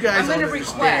see. You guys I'm going to don't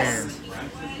request.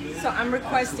 understand. So I'm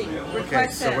requesting.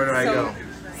 Request so where do I go?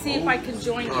 See if I can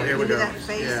join you. Oh, here we Give me go. that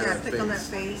face. Yeah, click on that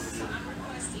face. face.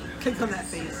 Click on that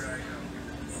face.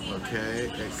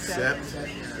 Okay, accept.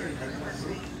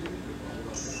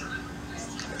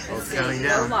 Oh, Let's see. counting Go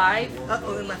down. live.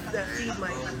 Uh-oh, that feed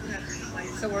might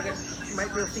So we're going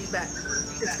do a feedback.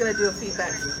 It's going to do a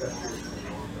feedback.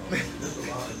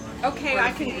 Okay,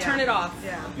 I can turn it off.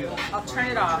 Yeah. I'll turn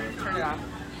it off. Turn it off.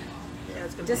 Yeah,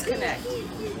 it's gonna Disconnect.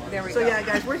 There we So go. yeah,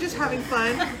 guys, we're just having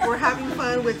fun. We're having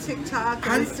fun with TikTok,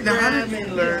 How, Instagram. now, how did you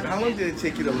learn? Yeah. How long did it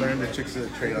take you to learn the tricks of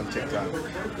the trade on TikTok?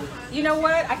 You know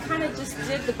what? I kind of just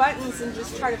did the buttons and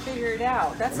just try to figure it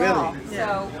out. That's Really? all. Yeah.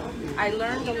 So I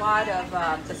learned a lot of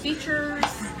the features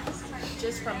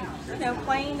just from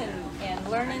playing and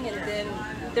learning, and then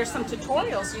there's some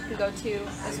tutorials you can go to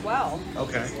as well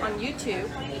Okay. on YouTube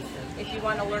if you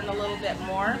want to learn a little bit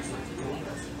more.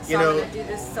 So You I'm know, gonna do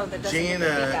this so that doesn't get Gina,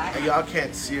 feedback. y'all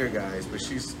can't see her, guys, but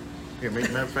she's here.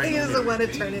 Matter of fact, He doesn't want to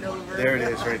turn it over. there it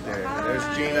is, right there.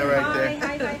 There's Gina right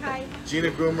there. Hi. Gina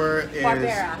Groomer is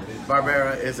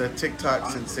Barbera. is a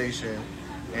TikTok sensation,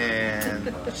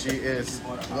 and she is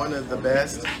one of the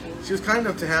best. She was kind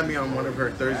enough to have me on one of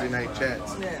her Thursday night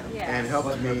chats Yeah. and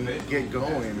helped me get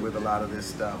going with a lot of this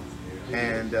stuff.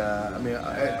 And I mean,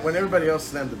 when everybody else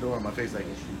slammed the door in my face, like,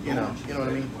 you know what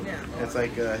I mean? Yeah. It's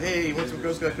like, hey, you want some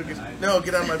Girl Scout cookies? No,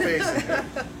 get out of my face.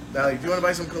 They're like, do you want to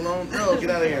buy some cologne? No, get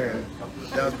out of here.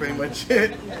 And that was pretty much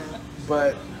it.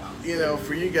 But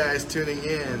for you guys tuning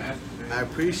in, I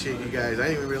appreciate you guys. I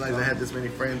didn't even realize I had this many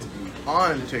friends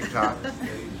on TikTok.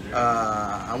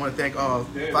 I want to thank all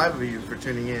 5 of you for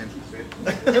tuning in.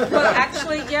 Well,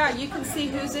 actually, yeah, you can see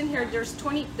who's in here. There's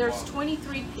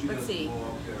 23. Let's see.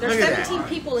 There's Look at 17 that.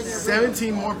 people in your room.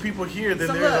 17 more people here than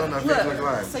So there is on our Facebook look.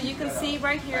 Live. So you can see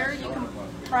right here. You can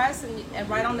press and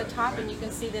right on the top, and you can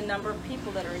see the number of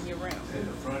people that are in your room.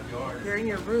 They're in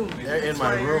your room. They're in That's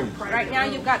my why you're room. private Right now,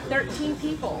 room. you've got 13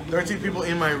 people. 13 people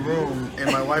in my room,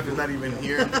 and my wife is not even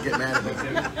here to get mad at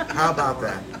me. How about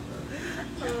that?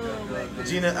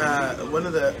 Gina,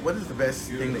 what is the best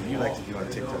thing that you like to do on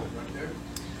TikTok?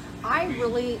 I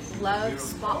really love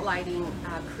spotlighting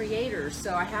creators.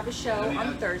 So I have a show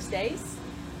on Thursdays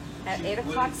at 8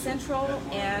 o'clock Central,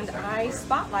 and I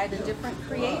spotlight a different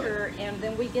creator, and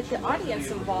then we get the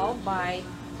audience involved by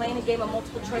playing a game of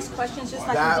multiple choice questions, just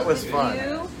like That we did was with fun.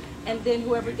 you. And then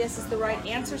whoever guesses the right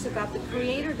answers about the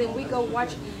creator, then we go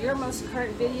watch your most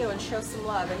current video and show some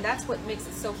love. And that's what makes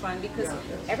it so fun, because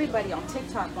everybody on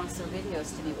TikTok wants their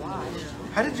videos to be watched.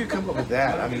 How did you come up with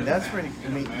that? I mean, that's pretty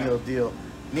neat little deal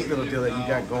that you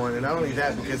got going. And not only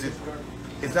that, because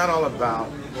it's not all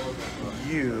about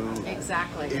you.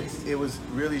 Exactly. It was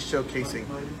really showcasing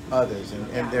others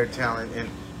and their talent and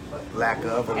lack of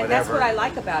or whatever. And that's what I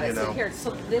like about it. you So know. here, so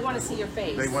they want to see your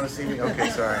face. They want to see me? Okay,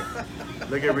 sorry.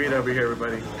 Look at Rita over here,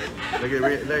 everybody. Look at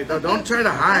Rita. No, don't try to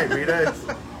hide, Rita.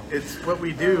 It's what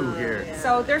we do here.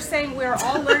 So they're saying we're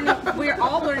all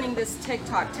learning this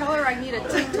TikTok. Tell her I need a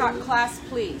TikTok class,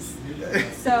 please.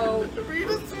 So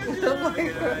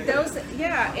those,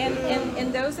 yeah,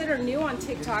 and those that are new on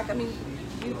TikTok, I mean,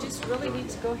 you just really need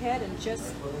to go ahead and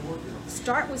just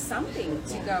start with something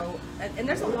to go. And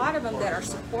there's a lot of them that are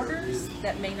supporters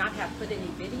that may not have put any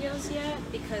videos yet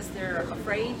because they're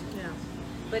afraid. Yeah.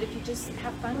 But if you just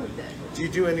have fun with it. Do you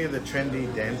do any of the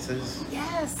trendy dances?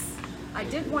 Yes, I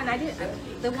did one.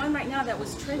 The one right now that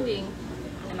was trending,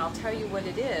 and I'll tell you what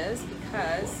it is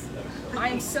because I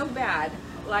am so bad.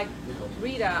 Like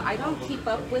Rita, I don't keep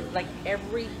up with like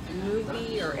every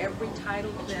movie or every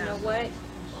title, but you know what?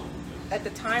 At the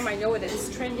time, I know it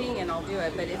is trending, and I'll do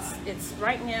it. But it's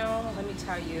right now. Let me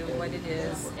tell you what it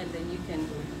is, and then you can.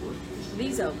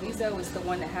 Lizzo is the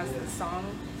one that has the song.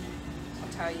 I'll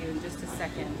tell you in just a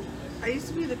second. I used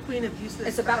to be the queen of useless.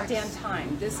 It's about facts. damn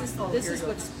time. This is here you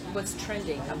go. what's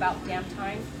trending about damn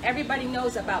time. Everybody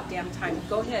knows about damn time.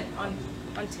 Go ahead on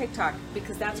TikTok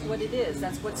because that's what it is.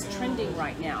 That's what's trending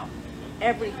right now.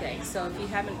 Everything. So if you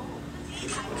haven't.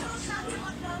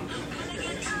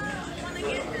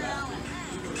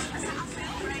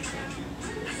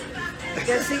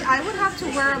 Yeah, see, I would have to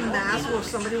wear a mask where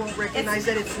somebody won't recognize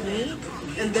that it's me,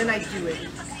 and then I do it.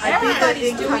 I'd be the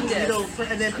Everybody's doing incognito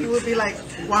this. and then people would be like,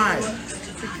 Why?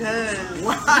 Because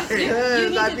Why? You Because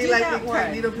need I'd to be do like, that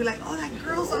one. be like, oh, that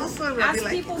girl's awesome. I'd be Ask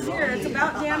like, people here. It's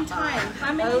about damn time.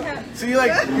 How many have? So you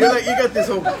got this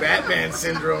whole Batman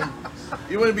syndrome.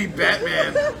 You want to be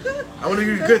Batman. I want to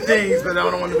do good things, but I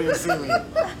don't want to be see me.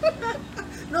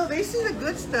 no, they see the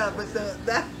good stuff, but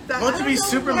that I want to be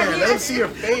Superman. Let them see your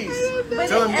face. But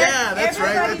Tell them, yeah, that's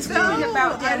right. everybody's That's talking me.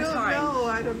 about damn time.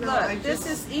 I don't know. Look,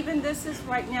 this is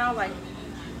right now like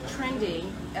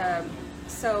trending.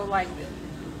 So like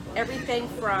everything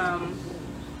from.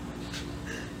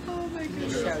 Oh my Let me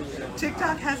goodness. show you.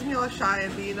 TikTok has me all shy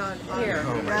of being on Here.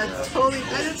 Oh my that's totally,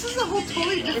 and it's just a whole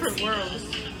totally different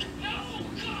world.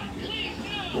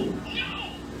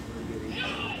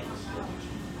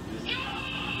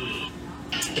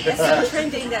 It's so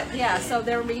trending that so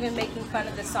they're even making fun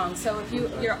of the song. So if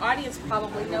your audience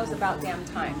probably knows about damn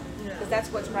time because that's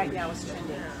what's right now is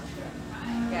trending.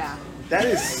 Yeah. That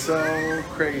is so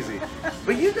crazy.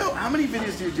 But how many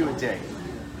videos do you do a day?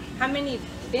 How many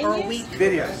venues? Or a week.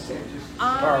 Videos.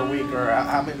 Or a week, or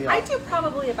how many? I do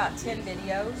probably about 10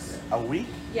 videos. A week?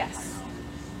 Yes.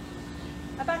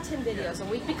 About 10 videos a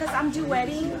week because I'm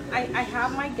duetting. I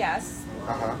have my guests.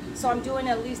 Uh-huh. So I'm doing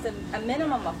at least a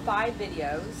minimum of 5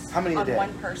 videos How many a on day?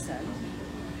 one person.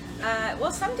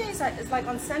 Well, some days, it's like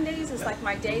on Sundays, it's like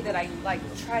my day that I like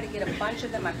try to get a bunch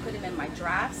of them. I put them in my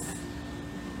drafts.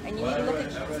 And you need to look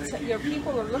at your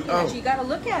people are looking at you. You got to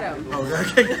look at them. Oh,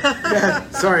 okay. Yeah.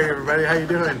 Sorry, everybody. How you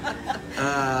doing?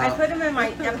 I put them in my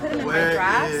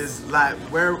drafts.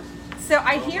 Where? So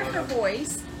I hear her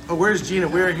voice. Oh, where's Gina?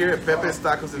 We're here at Pepes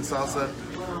Tacos and Salsa,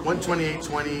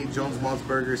 12820 Jones Malls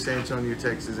Burger, San Antonio,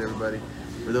 Texas. Everybody.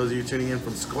 For those of you tuning in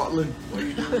from Scotland.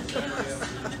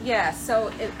 Yeah.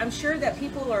 So I'm sure that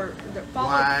people they're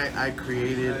following. Why I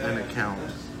created an account.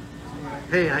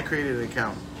 Hey, I created an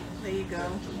account. There you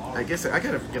go. I guess I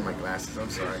gotta get my glasses. I'm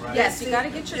sorry. Yes, you got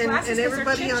to get your glasses. And 'cause they're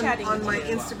everybody chit-chatting on with my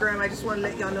you. Instagram, I just want to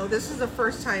let y'all know this is the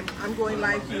first time I'm going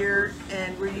live here,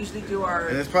 and we usually do our.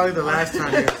 And it's probably the last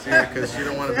time you're here because you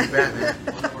don't want to be Batman.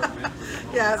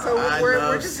 Yeah, so I we're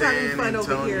love just having San fun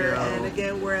over here, Antonio. and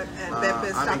again we're at Pepes. I'm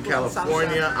in Tacos and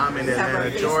California. Salsa. I'm in We have our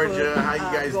Atlanta, Facebook, Georgia. How you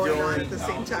guys going on doing? at the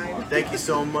same time. Thank you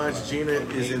so much. Gina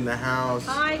is in the house.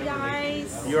 Hi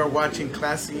guys. You are watching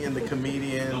Classy and the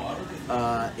Comedian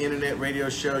internet radio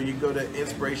show. You go to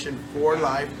Inspiration 4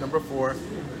 Life, number 4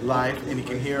 Life, and you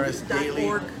can hear us daily.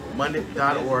 .org.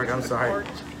 Monday.org. I'm sorry.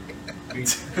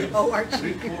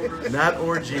 ORG. Not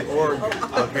orgy, org.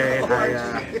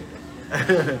 Okay.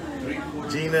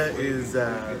 Gina is.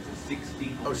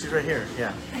 She's right here.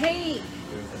 Yeah. Hey,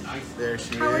 There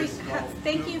she how are you? is.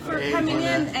 Thank you for Hey, coming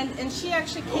Gina. in. And she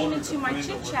actually came into my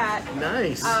chit chat.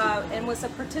 Nice. And was a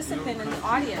participant in the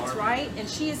audience, right? And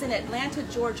she is in Atlanta,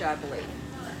 Georgia, I believe.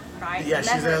 Right? Yeah, I met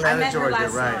she's in her- Atlanta, I met Georgia, her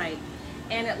last right. night.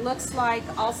 And it looks like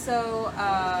also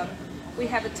we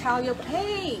have Italia.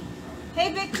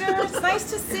 Hey, Victor, it's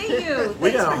nice to see you.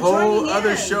 We Thanks got a for whole joining other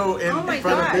in. show in Oh my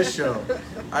front of this gosh. show.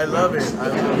 I love it. I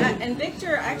love it. And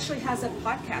Victor actually has a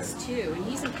podcast too, and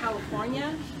he's in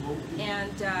California,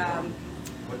 and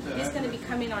he's going to be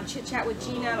coming on Chit Chat with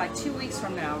Gina like 2 weeks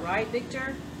from now, right,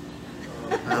 Victor?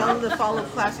 Tell them to follow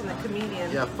Classy and the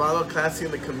Comedian. Yeah, follow Classy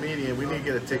and the Comedian. We need to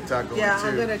get a TikTok going Yeah,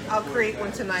 too. I'll create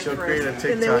one tonight She'll for create us.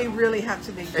 a And then we TikTok. really have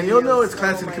to make And you'll know videos. it's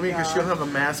Classy Oh and the my Comedian because God. she'll have a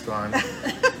mask on.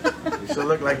 She'll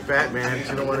look like Batman.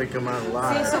 She don't want to come out See,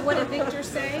 live. so what did Victor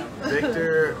say?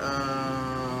 Victor,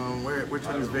 which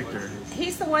one is Victor?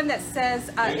 He's the one that says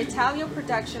Italia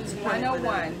Productions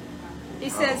 101. He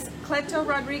says Cleto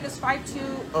Rodriguez 52.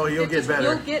 Oh, you'll get better.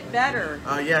 You'll get better.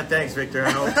 Yeah, thanks, Victor.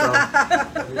 I hope so.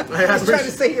 was trying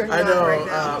to say you're I not know. right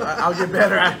now. I'll get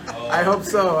better. I hope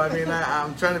so. I mean,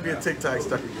 I'm trying to be a TikTok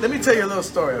star. Let me tell you a little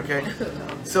story, okay?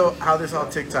 So, how this whole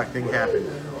TikTok thing happened.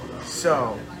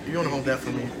 So, you want to hold that for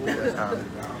me?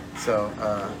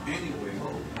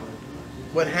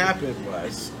 What happened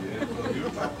was,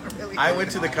 I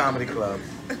went to the comedy club.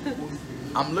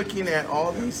 I'm looking at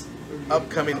all these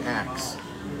upcoming acts,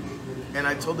 and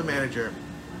I told the manager,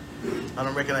 I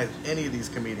don't recognize any of these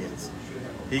comedians.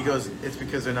 He goes, it's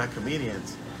because they're not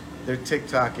comedians. They're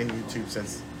TikTok and YouTube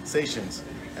sensations.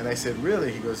 And I said,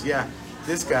 really? He goes, yeah,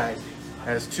 this guy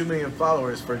has 2 million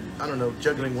followers for, I don't know,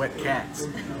 juggling wet cats.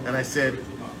 And I said,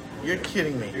 you're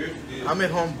kidding me. I'm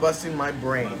at home busting my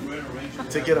brain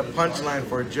to get a punchline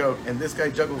for a joke, and this guy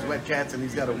juggles wet cats and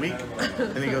he's got a week?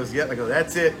 And he goes, yeah. I go,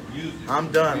 that's it.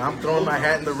 I'm done. I'm throwing my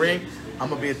hat in the ring. I'm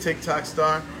going to be a TikTok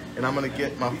star, and I'm going to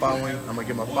get my following. I'm going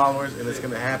to get my followers, and it's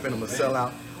going to happen. I'm going to sell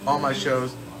out all my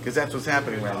shows because that's what's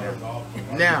happening right now.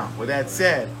 Now, with that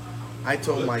said, I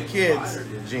told my kids,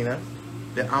 Gina,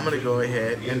 that I'm going to go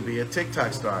ahead and be a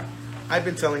TikTok star. I've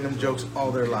been telling them jokes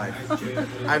all their life.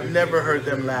 I've never heard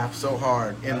them laugh so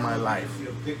hard in my life.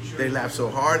 They laugh so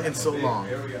hard and so long.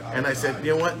 And I said,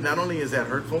 you know what? Not only is that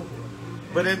hurtful,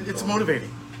 but it's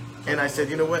motivating. And I said,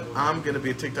 you know what? I'm going to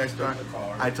be a TikTok star.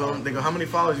 I told them, they go, how many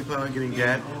followers you plan on getting,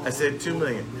 Dad? I said, 2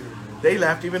 million. They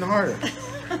laughed even harder.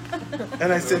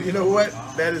 And I said, you know what?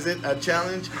 That is it, a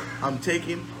challenge I'm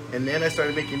taking. And then I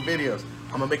started making videos.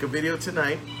 I'm going to make a video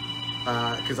tonight.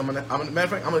 Because matter of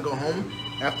fact, I'm gonna go home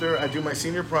after I do my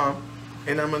senior prom,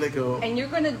 and I'm gonna go. And you're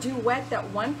gonna duet that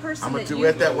one person. I'm gonna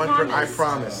duet that one person. I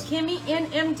promise. Kimmy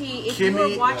NMD, if you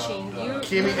were watching,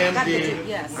 Kimmy MD.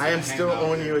 Yes. I am still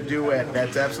owing you a duet.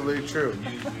 That's absolutely true.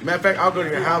 Matter of fact, I'll go to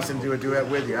your house and do a duet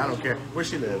with you. I don't care where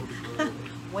she lives.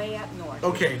 Way up north.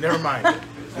 Okay, never mind.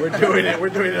 We're doing it. We're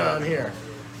doing it on here.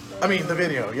 I mean, the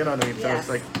video. You know what I mean? So Yes. it's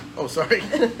like, oh, sorry.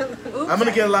 I'm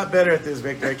gonna get a lot better at this,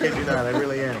 Victor. I kid you not. I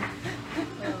really am.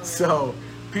 So,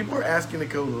 people are asking to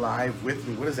go live with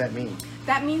me. What does that mean?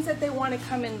 That means that they want to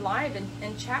come in live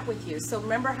and chat with you. So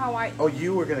remember how Oh,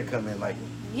 you were going to come in like...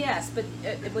 Yes, but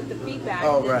with the feedback,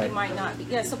 Oh, then right. you might not be.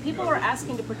 Yeah, so people are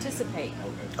asking to participate.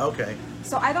 Okay.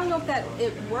 So I don't know if that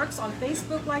it works on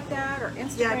Facebook like that or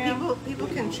Instagram. Yeah, people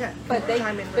can check. But they,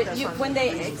 chime in with but us you, on when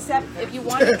they accept, if you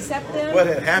want to accept them, What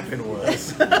had happened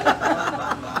was...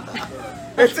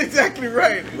 That's exactly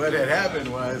right. What had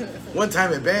happened was, one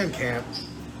time at band camp...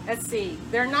 let's see,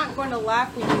 they're not going to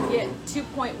laugh when you get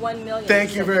 2.1 million.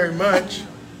 Thank you very much,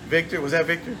 Victor. Was that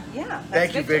Victor? Yeah. That's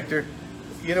Thank you, Victor.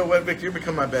 You know what, Victor? You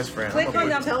become my best friend. Click on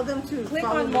them. Tell them to Click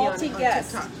follow on me on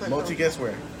multi-guest. TikTok. Click Multi-guess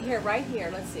where? Here, right here.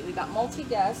 Let's see. We got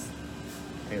multi-guest.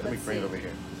 Hey, let me Let's bring it see. over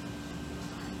here.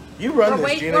 You run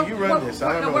this, Gina. You run this.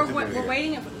 I don't know what to do We're here.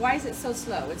 waiting. Why is it so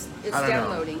slow? It's I don't know.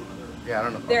 downloading. Yeah, I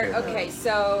don't know. There. Okay,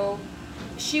 so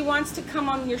she wants to come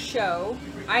on your show.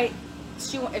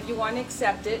 If you want to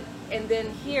accept it, and then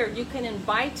here you can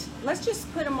invite. Let's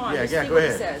just put him on. Yeah, Let's yeah, see go what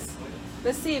ahead. he says.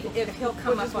 Let's see if he'll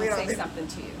come We'll up just and wait say on it. something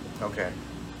to you. Okay.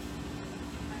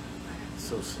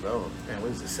 So slow. Man,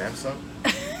 what is this, Samsung?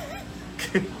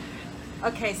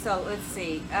 Okay, so let's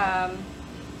see.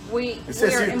 We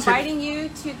says are here, inviting you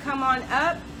to come on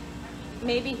up.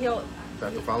 Maybe he'll Do I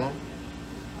have to follow him?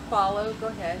 follow. Go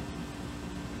ahead.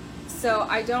 So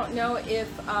I don't know if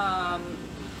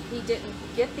he didn't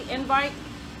get the invite.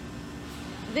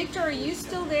 Victor, are you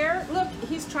still there? Look,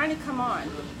 he's trying to come on.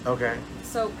 Okay.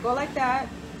 So go like that,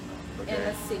 Okay. and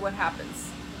let's see what happens.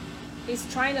 He's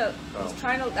trying to. Oh. He's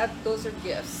trying to. Those are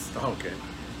gifts. Okay.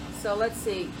 So let's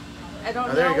see. I don't Oh,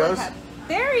 know there he what goes. happened.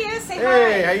 There he is. Say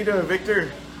Hey, hi. how you doing,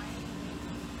 Victor?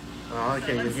 Oh, I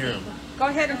can't even Let's hear see. him. Go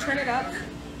ahead and turn it up.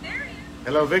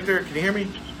 Hello, Victor. Can you hear me?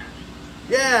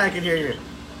 Yeah, I can hear you.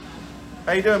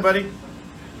 How you doing, buddy?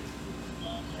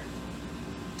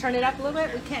 Turn it up a little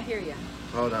bit. We can't hear you.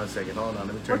 Hold on a second. Hold on.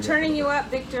 Let me turn We're turning you up.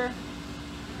 up, Victor.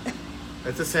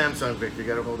 It's a Samsung, Victor. You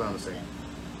gotta hold on a second.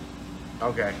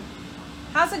 Okay.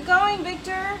 How's it going,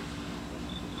 Victor?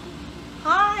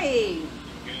 Hi.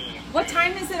 What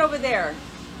time is it over there?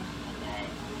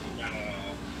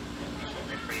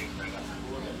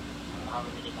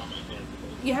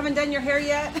 You haven't done your hair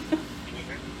yet?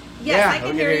 Yes, Yeah, I can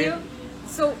we hear can hear you.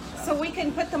 So we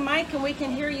can put the mic and we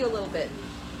can hear you a little bit.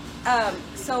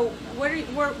 So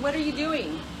what are you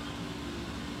doing?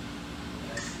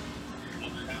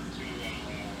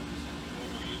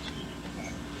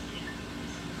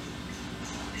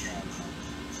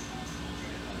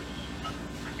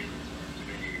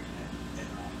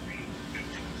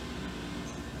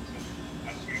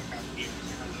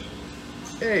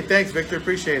 Hey, thanks, Victor.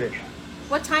 Appreciate it.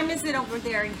 What time is it over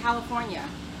there in California?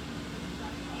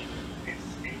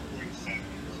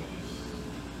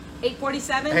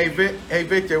 8:47. Hey,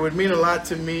 Victor. It would mean a lot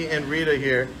to me and Rita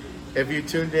here if you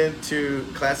tuned in to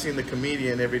Classy and the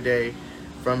Comedian every day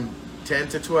from 10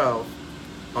 to 12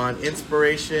 on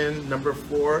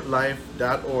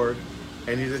inspiration4life.org,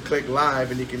 and you just click live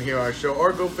and you can hear our show,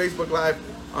 or go Facebook Live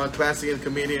on Classy and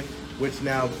Comedian, which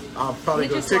now I'll probably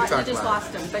go TikTok You just Live.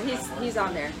 lost him, but he's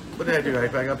on there. What did I do? I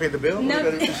got paid the bill? No.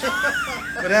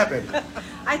 What happened?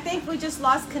 I think we just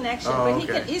lost connection, Oh, but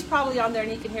okay. he's probably on there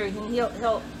and he can hear you. He'll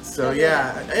So he'll do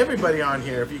yeah, that. everybody on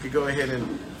here, if you could go ahead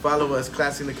and follow us,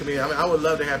 Classy and the Comedian. I mean, I would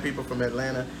love to have people from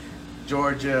Atlanta,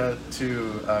 Georgia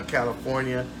to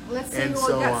California, Let's see. and We've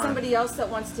so got on. somebody else that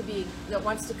wants to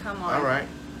come on. All right,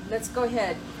 Let's go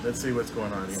ahead. let's see what's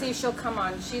going on here. See if she'll come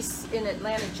on. She's in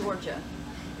Atlanta, Georgia.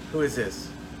 Who is this?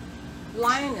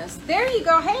 Lioness. There you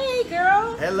go. Hey,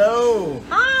 girl. Hello.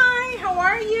 Hi. How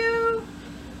are you?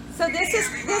 So this is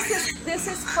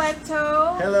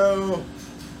Cleto Hello.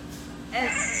 and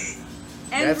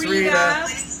That's Rita. Rita.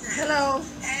 Hello.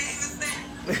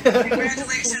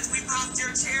 Congratulations, we popped your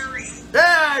cherry.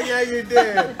 Yeah, you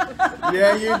did.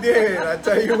 Yeah, you did. I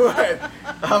tell you what,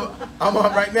 I'm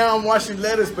on right now. I'm washing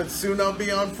lettuce, but soon I'll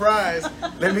be on fries.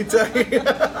 Let me tell you.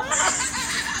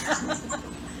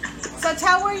 So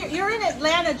tell where you're in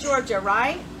Atlanta, Georgia,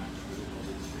 right?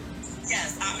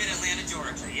 Yes, I'm in Atlanta,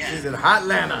 Georgia. Yes. She's in Hot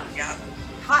Atlanta. Yep.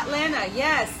 Hot Atlanta,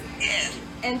 yes. Yes.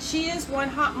 And she is one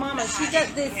hot mama. She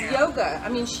does this yoga. I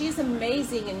mean, she's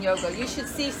amazing in yoga. You should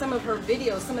see some of her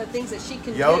videos, some of the things that she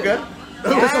can Yoga? do.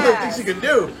 What's some of the things she can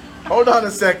do? Hold on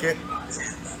a second. I'm on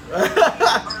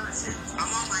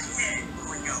my head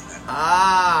doing yoga.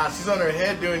 Ah, she's on her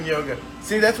head doing yoga.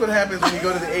 See, that's what happens when you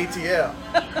go to the ATL.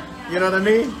 You know what I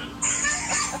mean?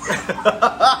 I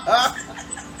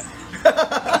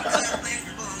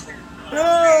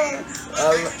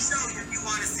can show you if you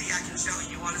want to see. I can show you.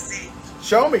 You want to see?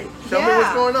 Show me. Show me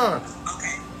what's going on.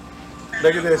 Okay.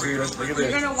 Look at this, Rita. Look at You're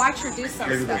this. going to watch her do some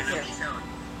Look at stuff this. here.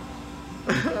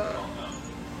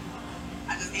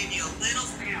 I just gave you a little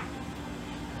stamp.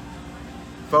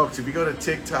 Folks, if you go to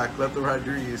TikTok, Cleto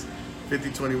Rodriguez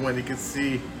 5021, you can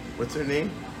see, what's her name?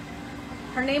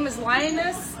 Her name is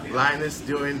Lioness. Linus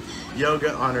doing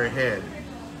yoga on her head.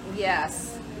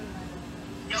 Yes.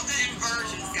 Yoga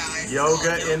inversions, guys.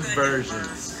 Yoga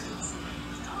inversions.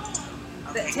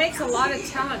 It takes a lot of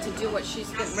talent to do what she's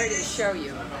getting ready to show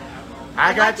you. I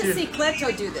I'd got like to you. see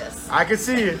Cleto do this. I can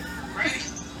see you. Ready?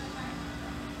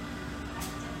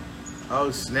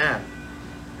 Oh, snap.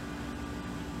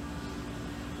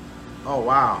 Oh,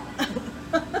 wow.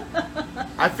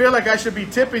 I feel like I should be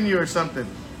tipping you or something.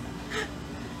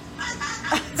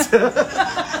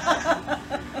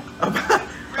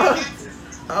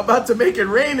 I'm about to make it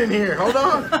rain in here. Hold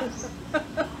on.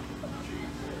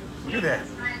 Look at that.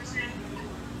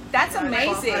 That's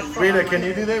amazing. Rita, can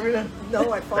you do that, Rita?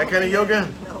 No, I fall. That kind of yoga?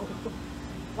 No.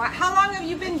 Wow, how long have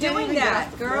you been doing even get that,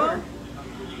 off the girl? floor.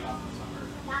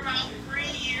 For about 3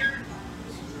 years.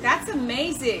 That's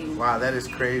amazing. Wow, that is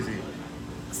crazy.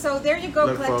 So there you go,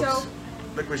 Look, Cleto. folks.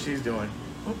 Look what she's doing.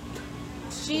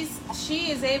 She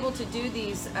is able to do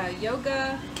these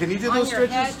yoga. Can you do on those your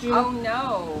stretches, head. Gina? Oh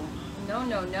no.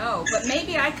 But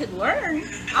maybe I could learn.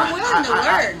 I'm willing to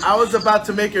learn. I was about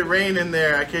to make it rain in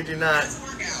there. I kid you not.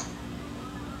 Workout.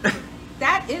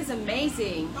 That is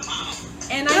amazing.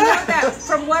 And I know that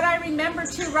from what I remember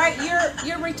too, right?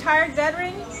 You're a retired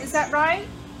veteran, is that right?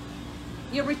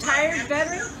 You're a retired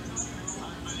veteran?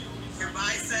 Your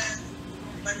bicep,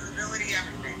 flexibility,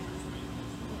 everything.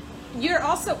 You're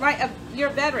also right. You're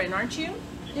a veteran, aren't you?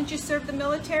 Didn't you serve the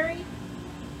military?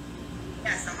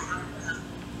 Yes, I'm 100%.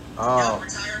 Oh,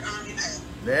 Retired Army vet.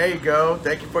 there you go.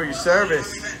 Thank you for your service.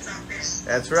 Army vets out there.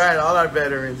 That's right. All our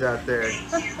veterans out there.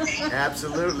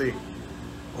 Absolutely.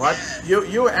 What?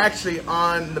 You were actually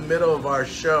on the middle of our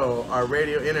show, our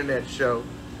radio internet show,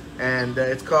 and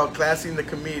it's called Classy and the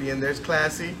Comedian. There's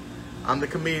Classy, I'm the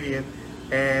comedian,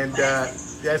 and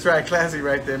that's right, Classy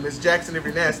right there, Miss Jackson if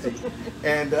you're nasty,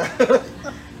 and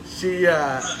she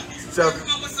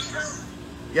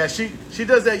she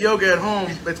does that yoga at home.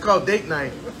 It's called date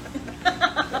night.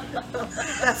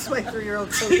 That's my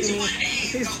 3-year-old taking me.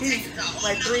 He's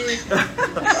my 3.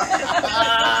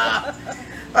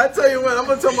 I tell you what, I'm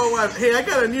gonna tell my wife, hey, I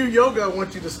got a new yoga I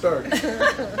want you to start.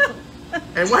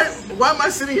 And why am I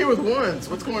sitting here with ones?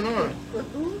 What's going on?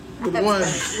 With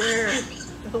ones. Where?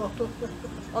 Well,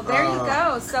 there you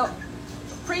go. So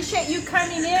appreciate you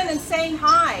coming in and saying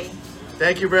hi.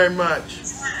 Thank you very much.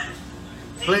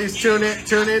 Please tune in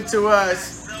to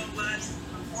us. So much.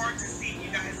 Look forward to seeing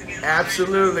you guys again.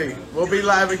 Absolutely. We'll be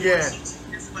live again.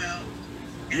 As well.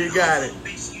 You got it.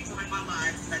 Make sure you join my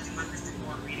live because I do my Mr.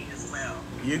 Board reading as well.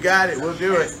 You got it. We'll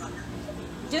do it.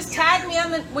 Just tag me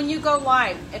on when you go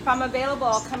live. If I'm available,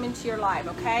 I'll come into your live.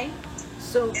 Okay?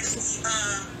 So,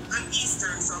 I'm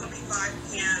Eastern, so it'll be 5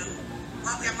 p.m.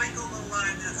 Probably I might go a little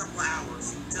live in a couple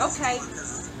hours. Okay. Because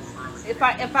it's a little early. If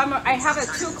I have a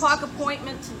 2:00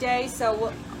 appointment today,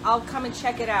 so I'll come and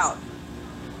check it out.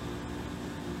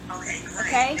 Okay, great.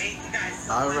 Okay. Thank you guys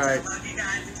so All much. right. I love you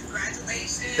guys and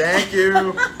congratulations. Thank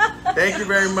you. Thank you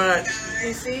very much.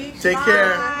 you see? Take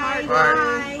care. Bye. Bye.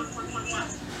 Bye.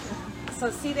 So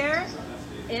see there,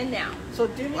 in now. So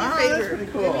do me Wow, a favor. that's pretty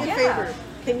cool. Do me a Yeah. favor.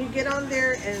 Can you get on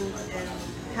there and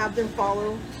have them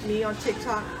follow me on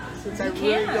TikTok? Since I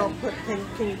really can. don't put.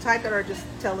 Can you type it or just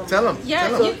tell them? Tell them. Yeah,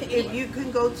 Tell So them. if you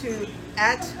can go to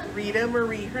 @Rita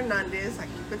Marie Hernandez, I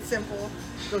keep it simple.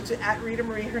 Go to @Rita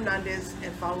Marie Hernandez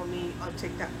and follow me on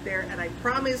TikTok there. And I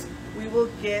promise we will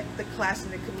get the Class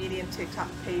and the Comedian TikTok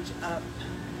page up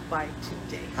by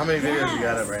today. How many videos you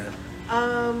got up right now?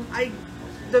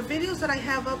 the videos that I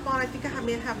have up on, I think I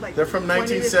may have like They're from 20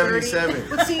 to 1977.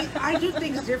 30. But see, I do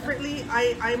things differently.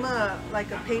 I'm a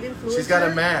paid influencer. She's got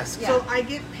a mask. So I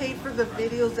get paid for the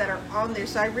videos that are on there.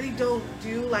 So I really don't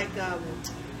do like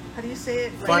how do you say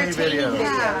it? Funny Entertaining videos.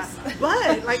 Yeah.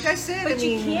 But like I said, But I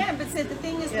mean, you can. But see, the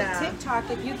thing is Yeah. with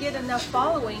TikTok, if you get enough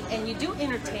following and you do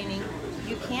entertaining,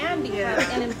 you can become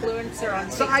Yeah. an influencer on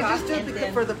TikTok. so I just do it and because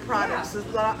then- for the products.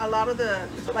 Yeah. A lot of the,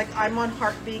 like I'm on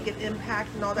Heartbeat and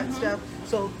Impact and all that Mm-hmm. stuff.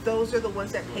 So those are the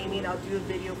ones that pay me, and I'll do a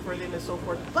video for them and so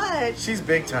forth. But She's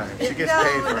big time. She gets No,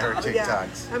 paid for her no, yeah.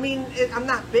 TikToks. I mean, I'm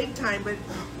not big time, but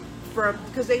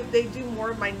because they do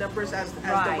more of my numbers as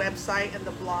Right. the website and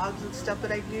the blogs and stuff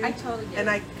that I do. I totally get And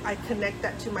it. I connect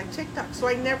that to my TikTok. So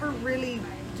I never really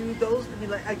do those. I mean,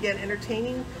 like, again,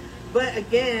 entertaining. But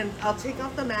again, I'll take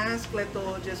off the mask,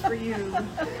 Cleto, just for you.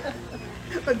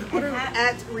 But go to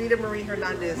at Rita Marie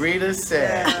Hernandez. Rita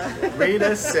said,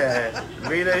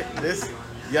 Rita, this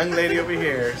young lady over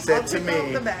here said I'll to take off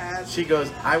me, the mask. she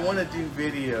goes, I want to do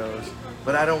videos,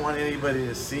 but I don't want anybody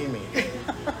to see me.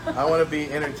 I want to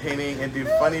be entertaining and do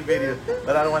funny videos,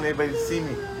 but I don't want anybody to see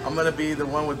me. I'm going to be the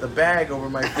one with the bag over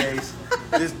my face,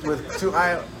 just with 2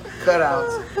 eye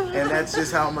cutouts, and that's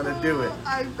just how I'm going to do it.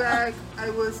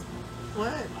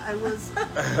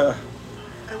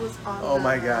 I was on Oh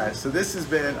my the- gosh. So this has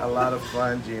been a lot of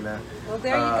fun, Gina. Well,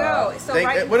 there you go.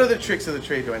 So what other tricks of the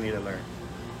trade do I need to learn?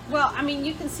 Well, I mean,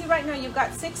 you can see right now you've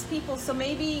got 6 people, so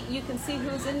maybe you can see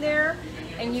who's in there,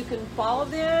 and you can follow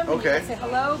them. And Okay. you can say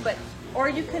hello, or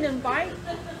you can invite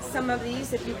some of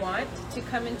these if you want to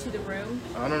come into the room.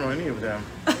 I don't know any of them.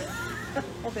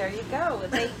 Well, there you go.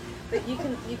 But you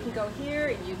can go here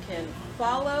and you can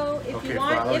follow if Okay, you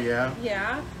want. follow, yeah.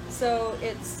 Yeah. So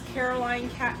it's Caroline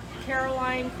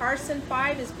Carson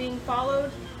 5 is being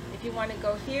followed. If you want to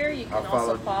go here, you can I'll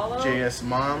also follow follow. JS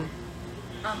Mom.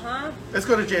 Uh-huh. Let's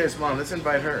go to JS Mom. Let's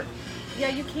invite her. Yeah,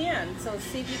 you can. So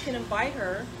see if you can invite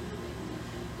her.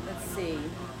 Let's see.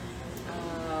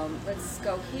 Let's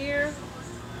go here.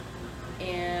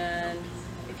 And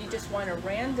if you just want to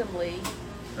randomly,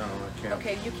 No, I can't.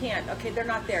 okay, you can't. Okay, they're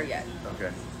not there yet.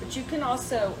 Okay. But you can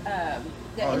also,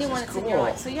 this anyone is that's in your cool.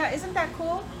 life. So yeah, isn't that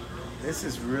cool? This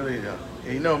is really,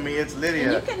 you know me, it's Lydia.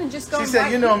 And you can just go She said,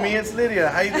 invite you know people. me, it's Lydia.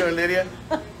 How you doing, Lydia?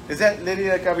 Is that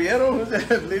Lydia Caballero? Who's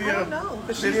that? Lydia? I don't know,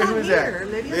 but she's Lydia, on who is here.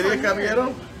 that? Lydia's Lydia on here.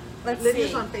 Caballero? Let's Lydia's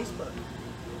see. on Facebook.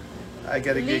 I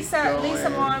gotta get going. Lisa,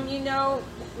 Mom, you know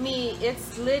me.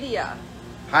 It's Lydia.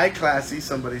 Hi, Classy.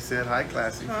 Somebody said hi,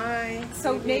 Classy. Hi.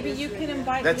 So maybe you can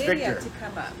invite That's Lydia Victor. to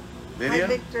come up. Lydia? Hi,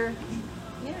 Victor.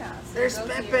 Yeah. So There's go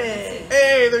here. Pepe. Let's see.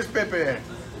 Hey, there's Pepe.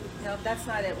 No, that's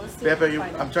not it. Let's see. if Pepe, we can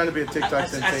find I'm it. trying to be a TikTok I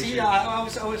see sensation. y'all. I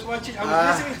was watching. I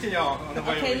was listening to y'all on the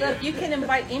way Okay, over look, here. you can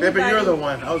invite anybody. Pepe, you're the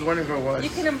one. I was wondering who it was. You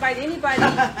can invite anybody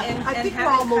and I and think have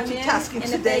we're all them come in. multitasking And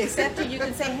if today. they accept it, you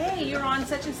can say, "Hey, you're on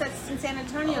such and such in San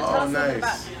Antonio. Oh, Tell us something about."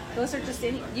 nice. Those are just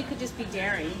any. You could just be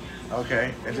daring.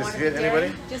 Okay, and You just wanna hit be daring?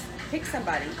 anybody? Just pick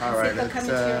somebody. All and see right, if they'll come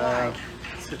into your life.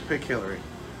 let's pick Hillary.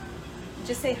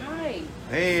 Just say hi.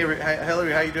 Hey,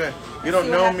 Hillary, how you doing? You don't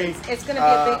See what know me. happens. It's gonna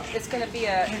be a big. It's gonna be a.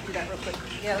 Let me do that real quick.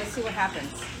 Yeah, let's see what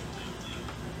happens.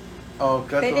 Oh,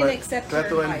 Cleto, They didn't accept your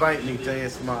Cleto invite. invite me,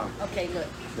 JS Mom. Okay, good.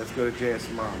 Let's go to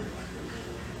JS Mom.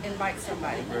 Invite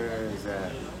somebody. Where is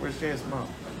that? Where's JS Mom?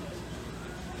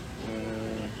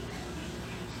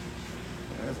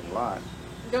 That's a lot.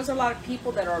 There's a lot of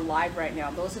people that are live right now.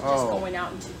 Those are just Oh. going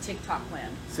out into TikTok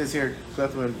land. It says here,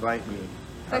 Cleto invite me.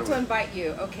 How Let's do we- invite you.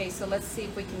 Okay, so let's see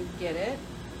if we can get it.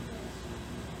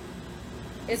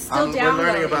 It's still We're downloading.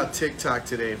 learning about TikTok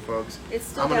today, folks. It's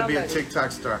still I'm going to be a downloading.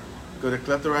 TikTok star. Go to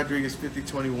Cleto Rodriguez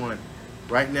 5021.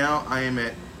 Right now, I am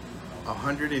at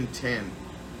 110,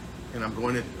 and I'm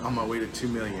going on my way to 2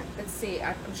 million. Let's see.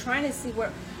 I'm trying to see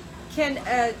where. Can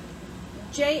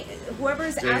Jay, whoever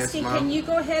is JS asking, Mom. can you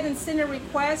go ahead and send a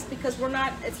request because we're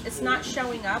not. It's not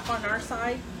showing up on our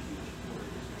side.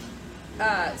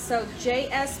 So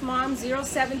JS Mom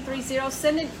 0730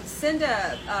 send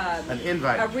An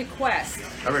invite. a request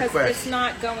A because request. it's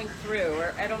not going through,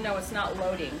 or I don't know, it's not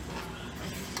loading,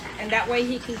 and that way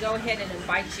he can go ahead and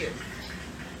invite you.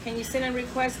 Can you send a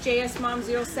request, JS Mom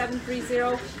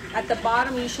 0730? At the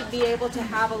bottom, you should be able to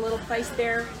have a little place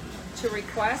there to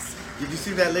request. Did you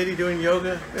see that lady doing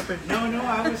yoga, Pepe? No,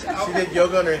 I was. She did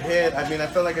yoga on her head. I mean, I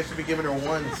felt like I should be giving her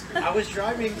ones. I was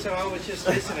driving, so I was just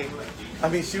listening. I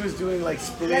mean, she was doing like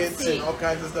Let's splits see. and all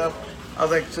kinds of stuff. I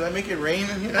was like, should I make it rain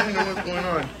in here? I don't know what's going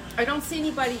on. I don't see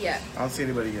anybody yet. I don't see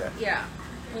anybody yet. Yeah.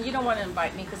 Well, you don't want to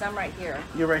invite me because I'm right here.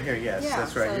 You're right here, yes, Yeah,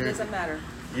 that's right. so it You're- doesn't matter.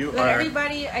 You Let are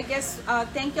everybody, I guess,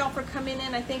 thank y'all for coming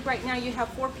in. I think right now you have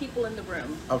 4 people in the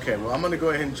room. okay. Well, I'm gonna go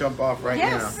ahead and jump off right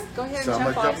Yes, now. go ahead So and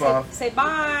I'm jump gonna off. jump off. Say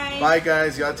bye. Bye,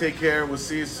 guys. Y'all take care. We'll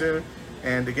see you soon.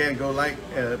 And again, go like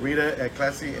Rita at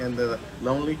Classy and the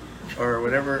Lonely, or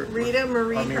whatever. Rita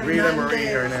Marie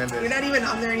Hernandez. You're not even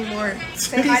on there anymore.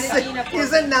 Say hi to Gina.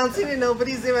 He's announcing and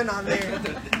nobody's even on there.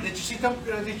 Did you see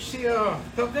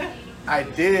thumbnail? I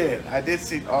did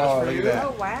see. Oh, look at that.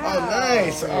 Oh, wow. Oh,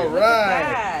 nice. All Look right.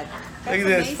 at that. That's Look at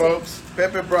this, amazing. folks.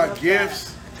 Pepe brought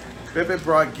gifts. Pepe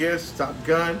brought gifts. Top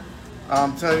Gun.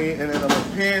 I'm telling you, and then a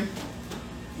little pin.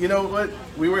 You know what?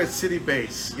 We were at City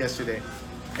Base yesterday,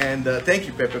 and thank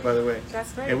you, Pepe, by the way.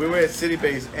 That's great. And we were at City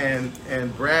Base,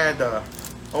 and Brad,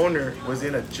 owner, was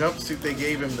in a jumpsuit. They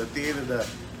gave him the theater,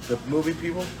 the movie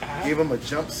people gave him a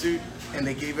jumpsuit, and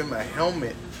they gave him a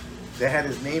helmet that had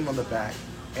his name on the back,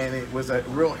 and it was a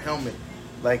real helmet,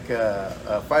 like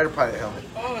a fighter pilot helmet.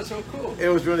 Oh, that's so cool. It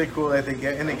was really cool that they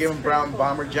gave him brown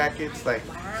bomber jackets, like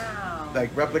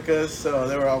replicas. So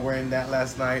they were all wearing that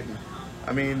last night. And,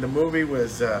 I mean, the movie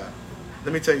was.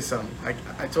 Let me tell you something.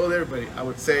 I told everybody I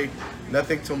would say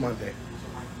nothing till Monday,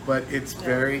 but it's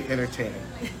very entertaining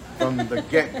from the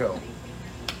get-go.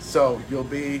 So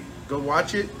go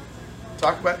watch it,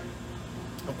 talk about it.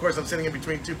 Of course, I'm sitting in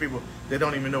between 2 people that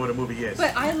don't even know what a movie is.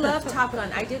 But I love Top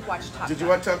Gun. I did watch Top Gun. Did you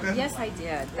watch Top Gun? Yes, I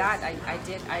did. That I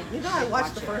did. I I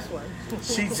watched the first one.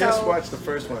 She just watched the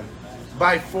first one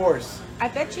by force. I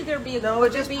bet you there'd be No,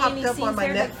 would it just there be popped any up scenes on my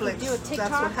there that could Netflix. do a That's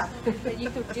TikTok. what happened. That you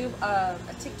could do a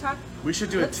TikTok. We should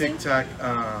do a lip sync? TikTok,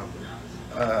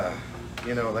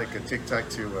 like a TikTok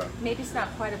to, Maybe it's not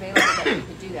quite available that you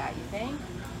could do that. You think?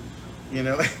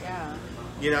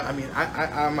 Yeah. I mean,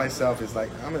 I myself is like,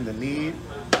 I'm in the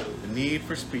need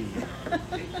for speed.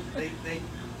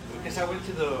 Because I went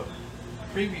to the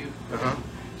preview. Uh-huh.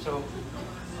 So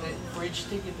for each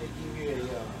ticket they give you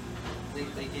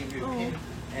they give you a pin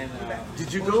and.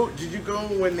 Did you go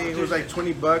when it was like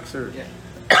 $20 or? Yeah.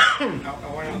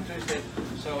 I went on Tuesday,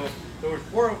 so there were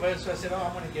 4 of us. So I said,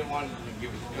 I'm gonna get one and give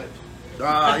it to Cliff.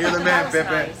 Ah, you're the man, That was Pepe.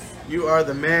 nice. You are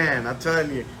the man. I'm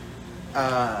telling you.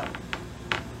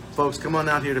 Folks, come on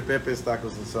out here to Pepes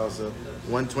Tacos and Salsa,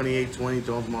 12820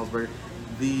 Jones Malsburg.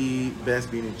 The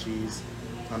best bean and cheese.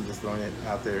 I'm just throwing it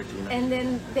out there, Gina. And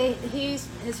then his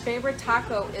favorite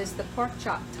taco is the pork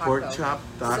chop taco. Pork chop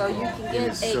taco. So you can It get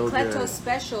is a so Cleto good.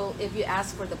 special if you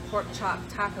ask for the pork chop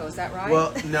taco. Is that right?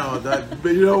 Well, no,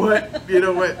 but you know what? You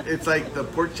know what? It's like the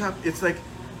pork chop. It's like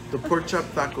the pork chop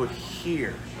taco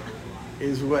here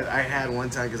is what I had one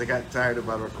time because I got tired of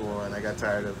barbacoa and I got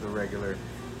tired of the regular.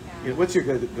 Yeah. You know, what's your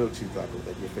go-to taco?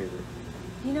 Like your favorite?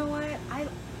 You know what?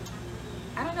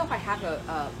 I don't know if I have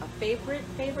a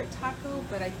favorite taco,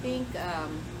 but I think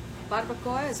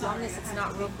barbacoa, as long as it's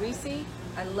not real greasy.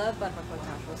 I love barbacoa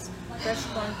tacos. Fresh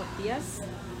corn tortillas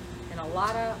and a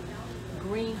lot of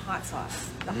green hot sauce.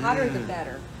 The hotter the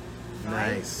better.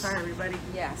 Right? Nice. Sorry, everybody.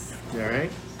 Yes. You all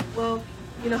right? Well,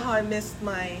 you know how I missed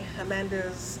my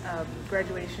Amanda's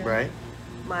graduation? Right.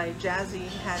 My Jazzy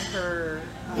had her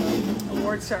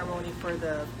award ceremony for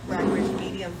the Breckenridge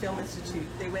Media and Film Institute.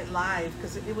 They went live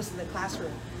because it was in the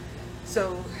classroom.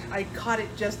 So I caught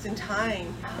it just in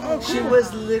time. Oh, She cool.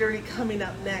 was literally coming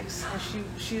up next, and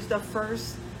she's the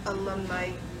first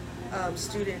alumni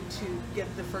student to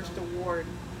get the first award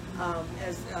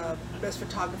as best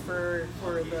photographer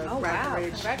for the Oh, wow.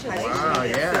 Breckenridge High School Congratulations. Wow,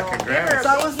 Media yeah, Film. congrats. So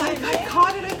I was like, I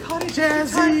caught it just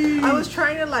in time. Jazzy. I was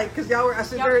trying to because y'all were, I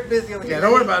said, very busy over here. Yeah,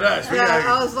 don't worry about us.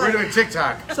 Yeah, We're doing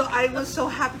TikTok. So I was so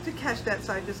happy to catch that,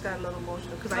 so I just got a little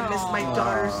emotional because I missed my Aw.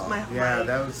 daughter's,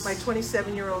 that was- my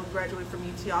 27-year-old graduated from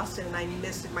UT Austin, and I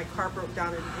missed it. My car broke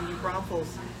down in New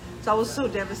Braunfels. So I was so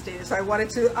devastated. So I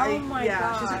wanted to. Oh my She's like,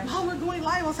 gosh. "Mom, we're going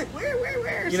live." I was like,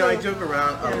 "Where?" You know, I So- joke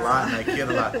around a Yeah. lot and I kid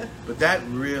a lot, but that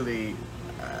really,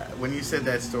 when you said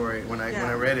that story, when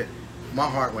I read it, my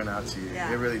heart went out to you.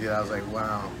 Yeah. It really did. I was like,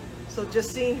 wow. So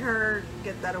just seeing her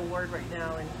get that award right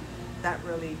now, and that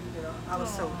really, I was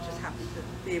so just happy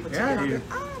to be able to. Yeah, get on you.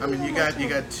 there. I mean, you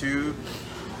got 2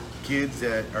 kids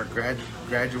that are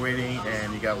graduating,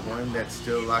 and you got one that's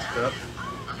still locked up.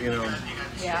 You know,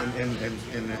 Yeah. in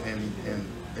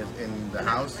the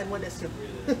house. And what is it?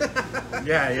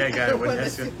 Yeah, you got it.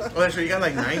 Oh, that's right. You got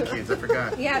like 9 kids. I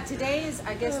forgot. Yeah, today is,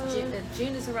 I guess,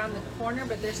 June is around the corner,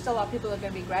 but there's still a lot of people that are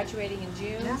going to be graduating in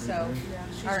June. Yeah. So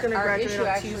She's our gonna graduate issue on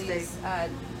actually Tuesday. is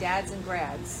dads and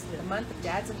grads, the month of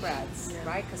dads and grads,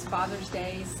 right? Because Father's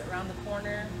Day is around the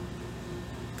corner.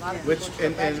 A lot of Which people are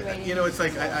graduating. and it's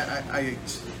like I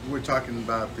we're talking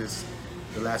about this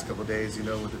the last couple of days,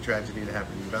 with the tragedy that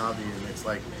happened in Valdez, and it's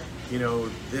like,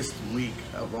 this week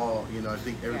of all, I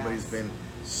think everybody's Yes. been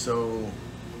so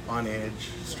on edge,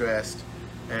 stressed,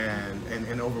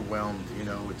 and overwhelmed,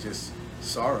 with just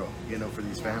sorrow, for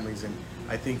these families. And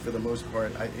I think for the most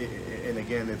part, and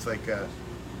again, it's like,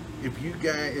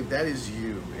 if that is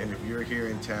you, and if you're here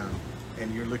in town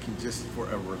and you're looking just for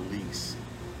a release,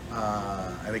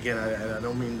 and again, I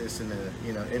don't mean this in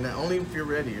a, and only if you're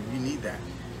ready, if you need that.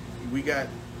 We got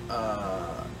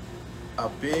a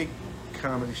big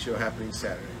comedy show happening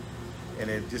Saturday, and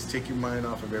it just take your mind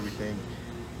off of everything.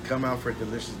 Come out for a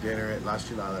delicious dinner at Las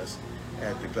Chiladas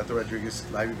at the Cleto Rodriguez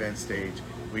live event stage.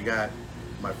 We got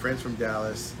my friends from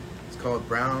Dallas. It's called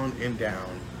Brown and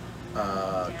Down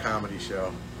comedy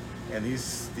show, and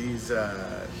these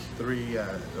three,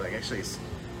 actually it's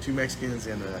 2 Mexicans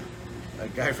and a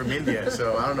guy from India.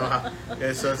 So I don't know how.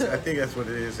 Yeah, so I think that's what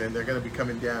it is, and they're going to be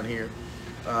coming down here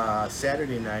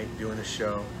Saturday night doing a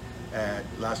show at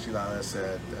Las Chiladas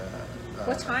at.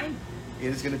 What time? It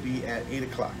is going to be at 8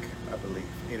 o'clock, I believe.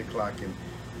 8 o'clock, and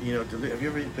have you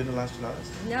ever been to Las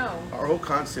Chiladas? No. Our whole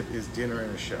concept is dinner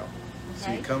and a show. So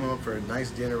Okay. you come up for a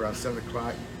nice dinner around 7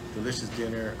 o'clock, delicious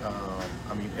dinner.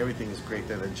 Everything is great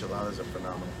there. The enchiladas are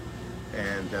phenomenal,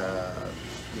 and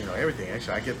everything.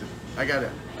 Actually, I got a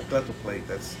Cleto plate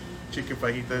that's chicken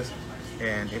fajitas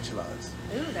and enchiladas.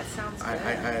 Ooh, that sounds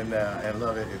good. I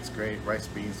love it. It's great. Rice,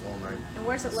 beans, all night. And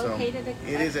where's it So, located?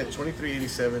 It is at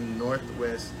 2387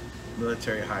 Northwest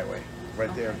Military Highway.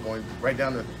 Right there, going right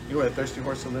down where the Thirsty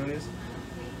Horse Saloon is?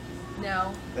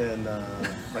 No. And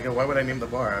why would I name the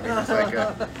bar? I mean, it's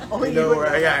like Only you would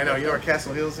know. yeah, I know. You know where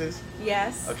Castle Hills is?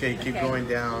 Yes. Okay, keep going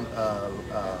down.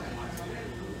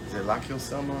 Is it Lock Hill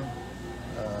Selma?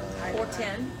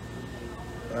 410.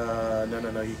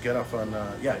 No. You get off on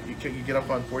you get off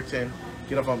on 410.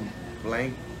 Get off on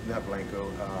not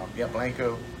Blanco.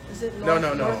 Blanco. Is it No.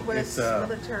 Northwest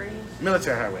It's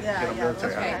Military? Highway. Yeah, Get on yeah,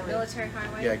 Military Okay, Highway. Military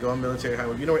Highway. Yeah, go on Military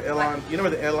Highway. You know where Elon? You know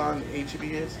where the Elon HEB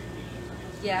is?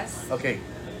 Yes. Okay,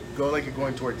 go like you're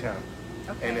going toward town.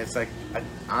 Okay. And it's like,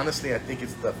 honestly, I think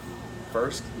it's the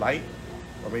first light,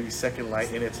 or maybe second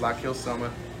light, and it's Lock Hill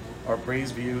Summer, or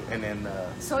Brays View, and then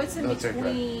So it's in Military Drive.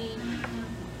 between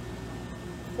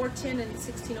 410 and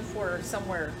 1604,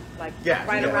 somewhere right Yeah,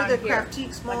 around yeah. Where the here.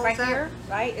 Craftiques Mall Like right is at? here,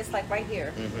 right? It's like right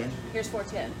here. Mhm. Here's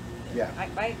 410. Yeah,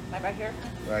 Right here.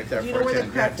 right there, Do you know where the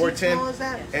 410. Yeah, Craftiques 410 Mall is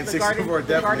at? and The 64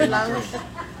 the Garden definitely. Lounge?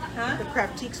 Huh? The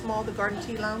Craftiques Mall, the Garden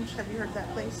Tea Lounge. Have you heard of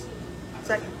that place? It's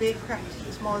like a big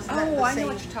Craftiques Mall. Isn't that Oh, the I know same?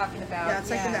 what you're talking about. Yeah, it's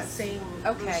like in that Yes. same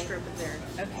Okay. blue strip in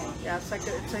there. Okay. Yeah, it's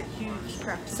a huge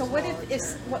Craftiques So what Mall. if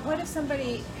what if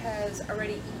somebody has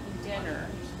already eaten dinner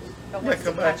but Yeah, wants to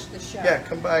come by. catch the show? Yeah,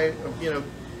 come by.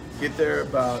 Get there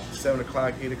about 7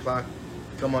 o'clock, 8 o'clock.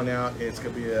 Come on out. It's gonna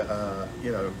be a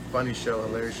funny show,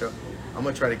 hilarious show. I'm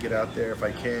gonna try to get out there if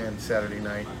I can Saturday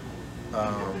night.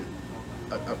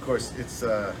 Of course, it's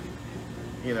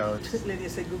Lydia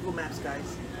said Google Maps, guys.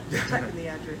 Type in the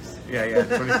address. yeah,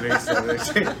 23.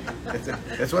 So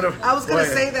that's one of. I was gonna boy,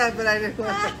 say that, but I didn't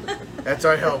want to. That's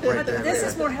our help right But there. this man.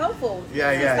 is more helpful.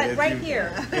 Yeah, It's yeah, like it's right you-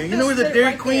 here. And you know where the Put it Dairy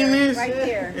right Queen there, is? right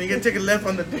there. And you can take a left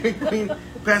on the Dairy Queen,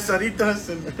 past Saritas,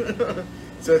 and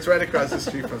so it's right across the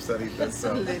street from Saritas.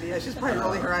 So, Lydia, she's probably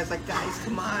rolling her eyes like, guys,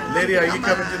 come on. Lydia, are you come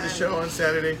coming to on." the show on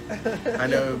Saturday? I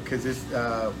know, because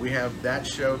we have that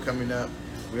show coming up.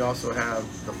 We also have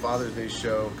the Father's Day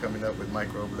show coming up with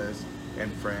Mike Robles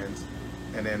and friends,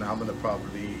 and then I'm gonna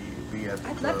probably be at the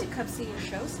I'd club. love to come see your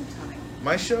show sometime.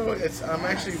 My show, I'm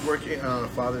actually working on a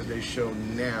Father's Day show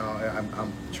now.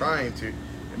 I'm trying to.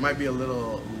 It might be a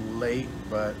little late,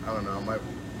 but I don't know. I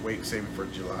might save it for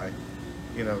July.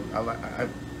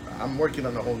 I'm working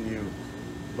on a whole new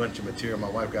bunch of material. My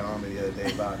wife got on me the other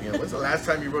day about, when's the last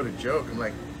time you wrote a joke? I'm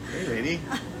like, hey, lady,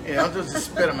 I'll just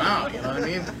spit them out. You know what I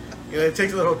mean? It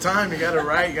takes a little time. You got to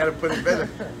write. You got to put it better.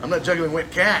 I'm not juggling wet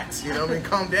cats.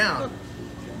 Calm down.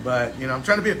 But I'm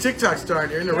trying to be a TikTok star,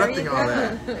 and you're interrupting all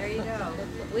that. There you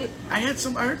go. I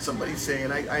heard somebody say,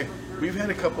 and we've had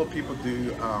a couple of people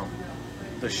do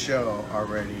the show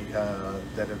already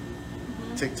that have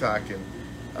TikTok, and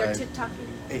They're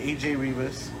TikToking. AJ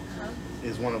Rivas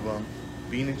is one of them.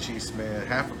 Bean and Cheese Man,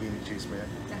 half of Bean and Cheese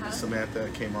Man. Samantha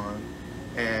came on,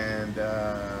 and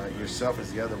yourself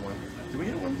is the other one. Do we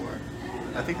have one more?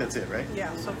 I think that's it, right?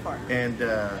 Yeah, so far. And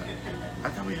I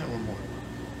thought we had one more.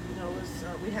 No, it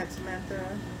was, we had Samantha.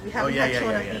 We Oh haven't yeah, had yeah,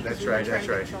 Shona yeah, E, yeah. 'cause That's we were right, trying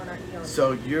that's to right. get Shona E on.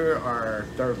 So you're our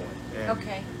third one. And,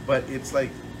 Okay. But it's like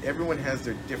everyone has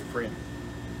their different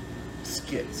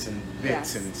skits and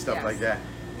bits Yes, and stuff yes. like that.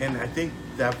 And I think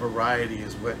that variety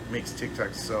is what makes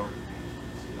TikTok so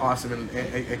awesome. And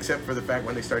except for the fact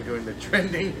when they start doing the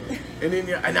trending, and then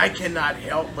and I cannot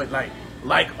help but like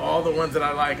all the ones that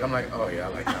I like. I'm like, oh yeah, I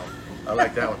like that one. I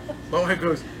like that one. My wife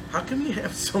goes, how come you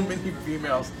have so many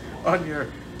females on your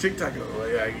TikTok? Well,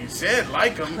 yeah, you said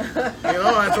like them.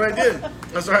 That's what I did.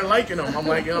 I started liking them. I'm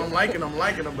liking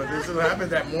them. But this is what happens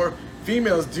that more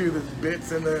females do the bits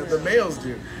than the males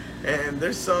do. And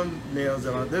there's some males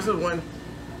that there's one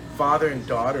father and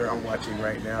daughter I'm watching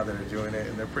right now that are doing it,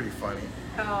 and they're pretty funny.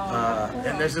 Cool.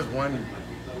 And there's this one,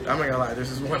 I'm not gonna lie, there's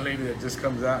this one lady that just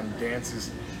comes out and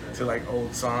dances to like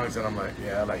old songs, and I'm like,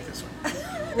 yeah, I like this one.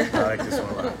 I like this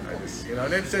one a lot. I just,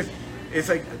 and it's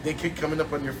like they keep coming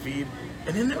up on your feed.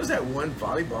 And then there was that one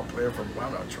volleyball player from, I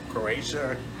don't know,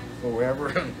 Croatia or wherever.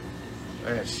 And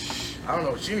I don't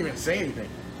know, she didn't even say anything.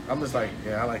 I'm just like,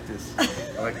 yeah, I like this.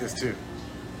 I like this too.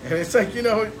 And it's like,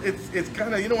 it's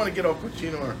kind of, you don't want to get all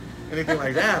cochino or anything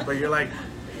like that, but you're like,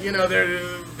 they're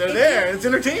there. It's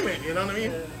entertainment, you know what I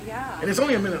mean? Yeah. And it's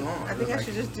only a minute long. I think I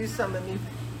should just do some of me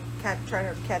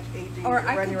trying to catch AJ Or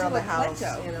I running could around do the a house,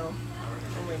 Cleto.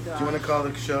 Oh my God. Do you want to call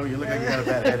the show? You look like you got a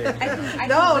bad headache.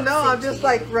 No, I'm just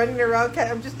like running around.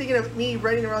 I'm just thinking of me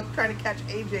running around trying to catch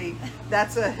AJ.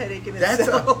 That's a headache in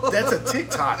itself. That's a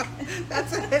TikTok.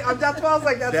 That's why I was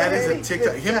like, that's That a is headache. a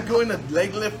TikTok. Him doing a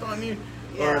leg lift on you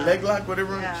or a leg lock,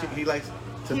 whatever. Yeah. He likes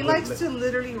to. He likes to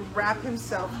literally wrap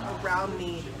himself around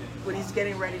me when he's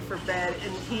getting ready for bed,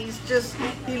 and he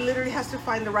literally has to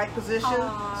find the right position.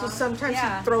 Aww, so sometimes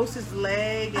yeah. he throws his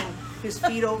leg and his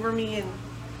feet over me, and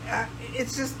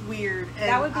it's just weird. And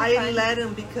That would be I fun. let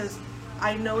him because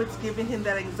I know it's giving him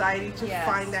that anxiety to Yes.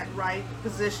 find that right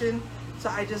position. So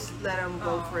I just let him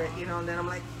go for it, and then I'm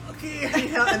like, okay,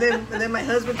 and then my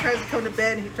husband tries to come to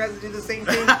bed and he tries to do the same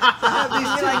thing. So I have these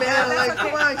two men, I'm like,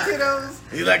 come on, kiddos.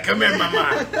 He's like, come here,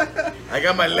 mama. I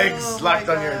got my legs locked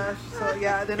on your. Gosh. So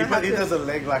yeah, then He does a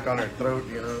leg lock on her throat,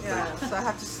 It's yeah, so I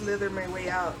have to slither my way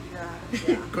out. Yeah.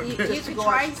 You Just could go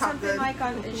try watch Top something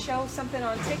Gun. like show something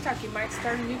on TikTok. You might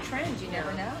start a new trend. You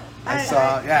never know. I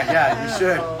saw, you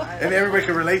should. I And everybody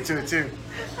can relate to it too.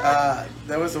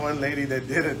 There was one lady that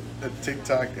did a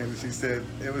TikTok, and she said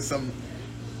it was it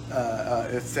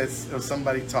was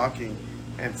somebody talking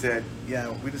and said, yeah,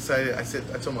 we decided, I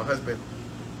told my husband,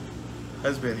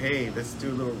 hey, let's do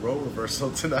a little role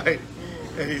reversal tonight.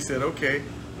 And he said, okay,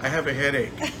 I have a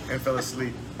headache, and fell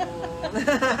asleep.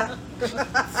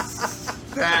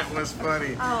 That was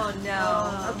funny. Oh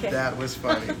no. Okay. That was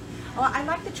funny. Well, I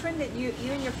like the trend that you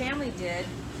and your family did.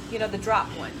 The drop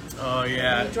one. Oh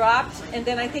yeah. You dropped, and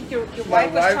then I think your My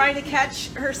wife was wife- trying to catch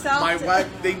herself. My wife,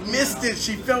 they missed it.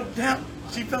 She fell down.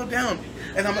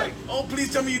 And I'm like, oh,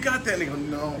 please tell me you got that. And they go,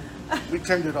 no. We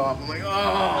turned it off. I'm like,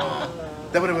 oh.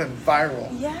 That would have went viral.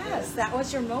 Yes, that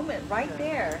was your moment right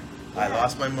there. I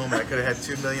lost my moment. I could have had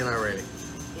 2 million already.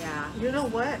 Yeah. You know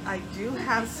what? I do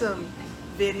have some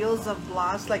videos of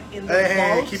vlogs like in the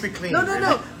Hey, vault. keep it clean. No.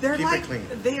 They're Keep it like clean.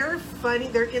 they're funny.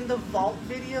 They're in the vault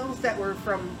videos that were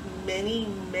from many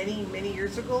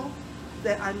years ago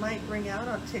that I might bring out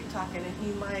on TikTok, and then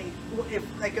he might, if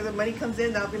the money comes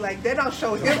in, I'll be like, then I'll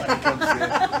show him. Somebody comes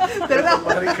in. Then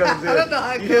Somebody comes in. I don't know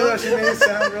how it You know goes. she made it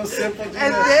sound real simple, Gina.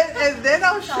 And then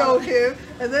I'll show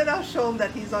him,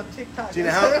 that he's on TikTok. Gina,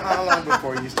 how long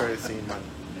before you started seeing money?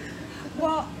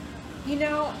 Well,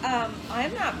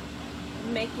 I'm not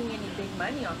making any big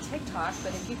money on TikTok,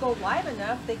 but if you go live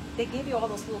enough, they give you all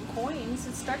those little coins.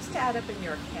 It starts to add up in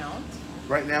your account.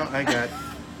 Right now, I got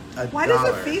Why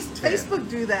doesn't Facebook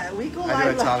do that? We go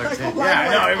I do live $1.10. like, Yeah, I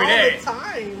know, every day. all the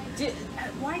time.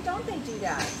 Why don't they do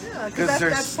that? Yeah, 'Cause because they're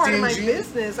that's part of my stingy.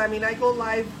 business. I mean, I go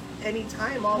live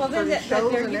anytime, all Well, for then the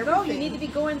shows there and you everything. go. You need to be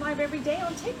going live every day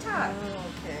on TikTok. Oh,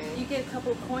 okay. You get a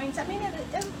couple of coins. I mean, it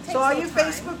takes So all no you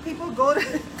time. Facebook people, go to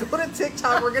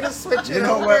TikTok. We're gonna switch it. You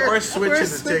know over. what? We're switching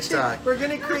to TikTok. We're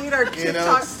gonna create our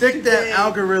TikTok. Stick that today.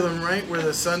 algorithm right where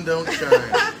the sun don't shine.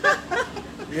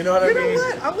 You know what I You know mean?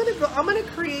 what? I'm gonna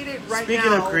create it right Speaking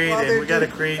now. of while creative, they're we got to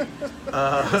doing- create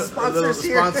little Sponsors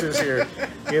here. sponsors here.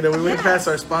 We went past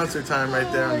our sponsor time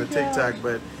right there on the TikTok,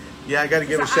 but yeah, I got to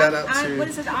give a shout out What to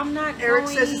is it? I'm not. Eric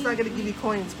going... says he's not gonna give you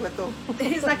coins, Cleto.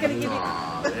 He's not going to give you.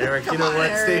 Aw, Eric. You Come know on,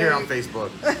 what? Stay here on Eric.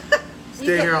 Facebook.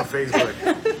 Stay here on Facebook.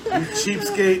 You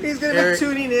cheapskate. He's gonna Eric. be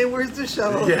tuning in. Where's the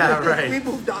show? Yeah, right. We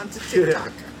moved on to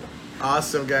TikTok.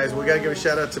 Awesome, guys. We got to give a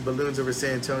shout out to Balloons over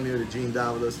San Antonio, to Gene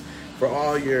Davalos, for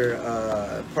all your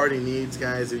party needs,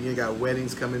 guys. You got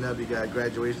weddings coming up. You got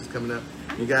graduations coming up.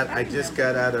 I just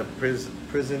got out of prison.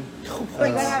 You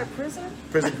got out of prison?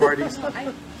 Prison parties.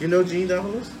 You know Gene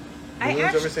Davalos? I Balloons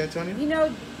actually- over San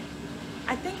Antonio?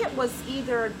 I think it was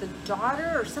either the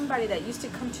daughter or somebody that used to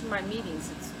come to my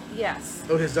meetings. Yes.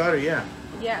 Oh, his daughter, yeah.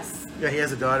 Yes. Yeah, he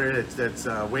has a daughter that's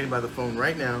waiting by the phone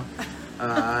right now.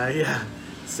 Yeah.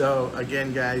 So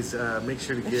again, guys, make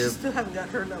sure to She give. still haven't got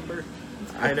her number.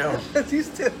 I know.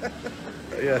 She's still.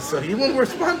 Yeah, so he won't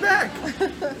respond back.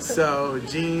 So,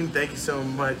 Gene, thank you so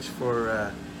much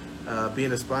for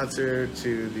being a sponsor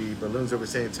to the Balloons Over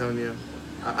San Antonio.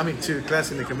 To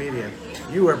Classing the Comedian.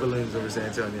 You are Balloons Over San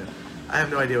Antonio. I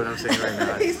have no idea what I'm saying right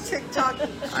now. He's TikTok.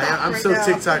 I'm right so now.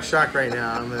 TikTok shocked right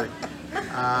now. I'm like,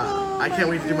 I can't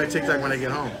wait to do my TikTok when I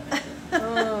get home.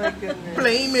 Oh my goodness.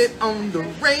 Blame it on the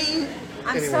rain.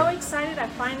 I'm Anyway. so excited I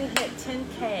finally hit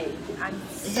 10K. I'm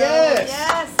so, Yes!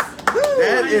 yes.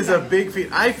 That is a big feat.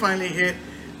 I finally hit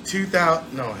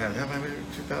 2,000. No, have I hit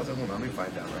 2,000? Hold on, let me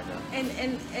find out right now. And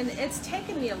it's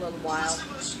taken me a little while,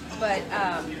 but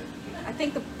I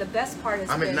think the best part is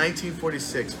I'm at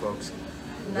 1946, folks.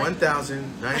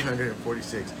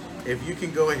 1,946. If you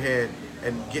can go ahead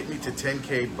and get me to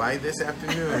 10K by this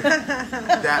afternoon,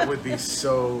 that would be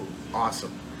so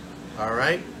awesome. All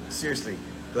right? Seriously.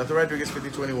 Bethel Rodriguez,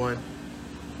 5021.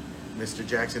 Mr.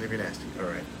 Jackson, if you're nasty. All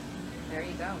right. There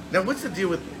you go. Now, what's the deal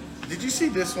with... Did you see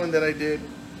this one that I did?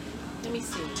 Let me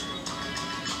see.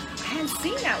 I hadn't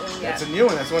seen that one yet. That's a new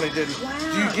one. That's one I did. Wow.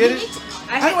 Do you get it?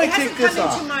 How do I take this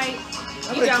off? You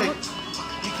don't?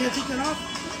 You can't take that off?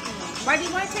 Why do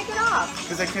you want to take it off?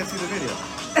 Because I can't see the video.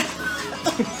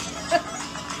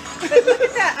 But look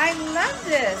at that. I love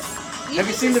this. Have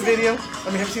you seen the video?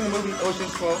 Have you seen the movie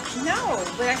Ocean's 12? No,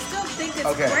 but I still think it's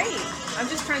Okay. great. I'm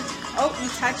just trying to... Oh, you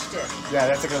touched it. Yeah,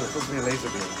 that's supposed to be a laser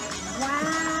beam.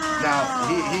 Wow. Now,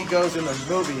 he goes in the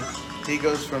movie, he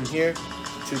goes from here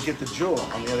to get the jewel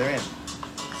on the other end.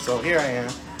 So here I am,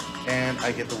 and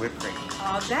I get the whipped cream.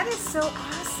 Oh, that is so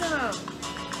awesome.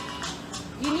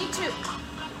 You need to...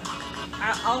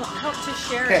 I'll help to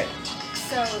share Okay. it.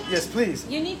 So Yes, please.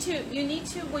 you need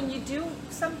to when you do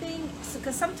something,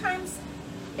 because sometimes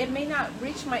it may not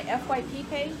reach my FYP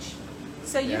page.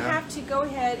 So you Yeah. have to go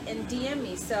ahead and DM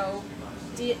me. So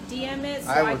DM it so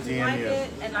I will I can DM like you. it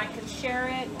and I can share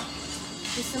it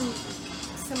to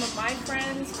some of my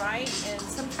friends, right? And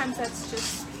sometimes that's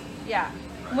just, yeah.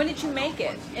 When did you make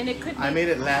it? And it could be, I made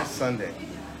it last Sunday.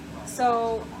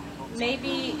 so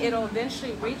maybe it'll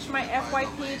eventually reach my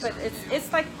FYP, but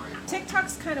it's like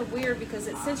TikTok's kind of weird because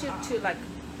it sends you to like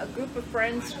a group of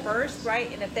friends first,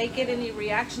 right? And if they get any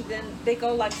reaction, then they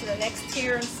go like to the next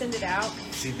tier and send it out.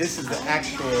 See, this is the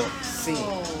actual scene.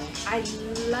 Oh, I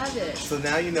love it. So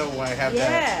now you know why I have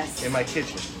Yes. that in my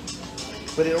kitchen.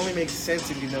 But it only makes sense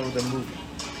if you know the movie.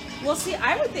 Well, see,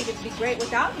 I would think it'd be great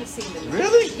without you seeing the movie.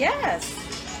 Really? Yes.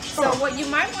 So Huh. what you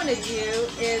might want to do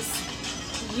is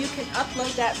you can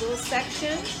upload that little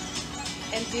section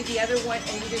and do the other one,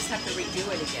 and you just have to redo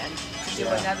it again to do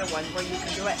Yeah. another one where you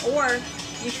can do it. Or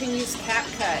you can use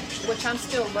CapCut, which I'm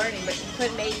still learning, but you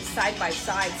put maybe side by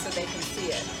side so they can see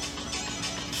it.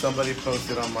 Somebody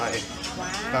posted on my Wow.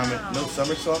 comment, no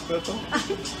somersault, Bethel?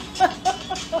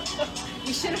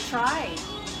 You should have tried.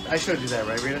 I showed you that,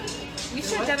 right, Rita? You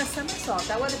should have done a somersault.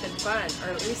 That would have been fun,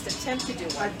 or at least attempt to do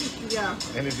I one. think, yeah.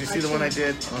 And did you see the one I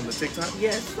did on the TikTok?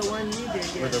 Yes, the one you did,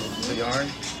 yes. With the yarn.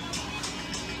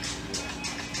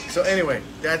 So anyway,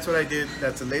 that's what I did.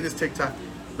 That's the latest TikTok.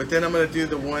 But then I'm gonna do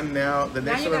the one now. The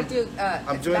Now next you're one going to do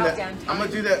I'm it's doing about that. damn time. I'm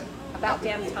gonna do that About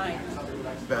damn time.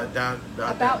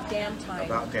 about Damn time.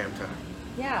 About damn time.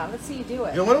 Yeah, let's see you do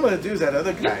it. You know what I'm gonna do is that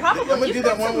other guy. probably- I'm gonna you've do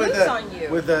got that one some with moves on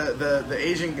you. the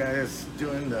Asian guy that's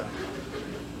doing the,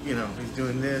 you know, he's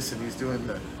doing this and he's doing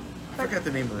the. I forgot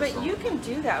the name of the But song. you can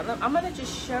do that. Look, I'm going to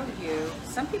just show you.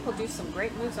 Some people do some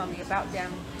great moves on the About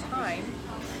Damn Time.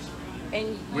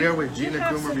 And We are with you Gina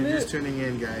have Barbera. some If you're just moves. tuning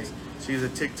in, guys. She's a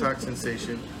TikTok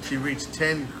sensation. She reached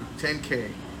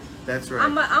 10K. That's right.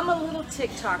 I'm a little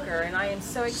TikToker, and I am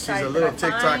so She's excited a little that I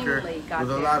TikToker finally got with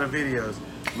a there. lot of videos.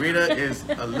 Rita is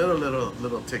a little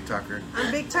TikToker.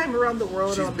 I'm big time around the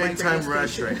world She's on my big time radio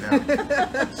rush station. right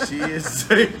now. She is.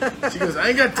 She goes. I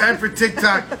ain't got time for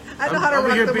TikTok. I know how to I'm over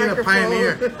rock here the being a microphone."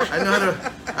 pioneer.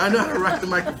 I know how to rock the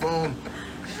microphone.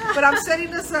 But I'm setting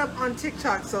this up on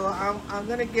TikTok, so I'm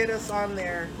gonna get us on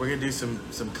there. We're gonna do some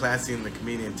Classy and the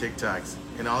Comedian TikToks,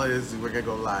 and all it is we're gonna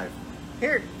go live.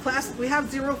 Here, class. We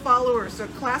have 0 followers, so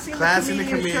Classy and Classy and the the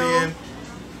Comedian. Comedian. Show,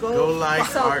 Go like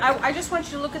So art. I just want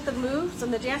you to look at the moves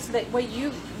and the dance. That way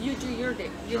you do your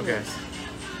Okay. moves.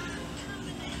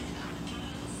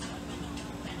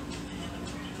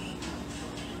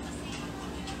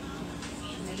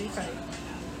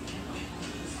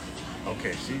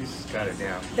 Okay, she's got it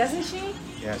down. Doesn't she?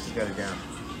 Yeah, she's got it down.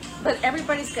 But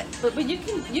everybody's got. But you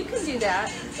can do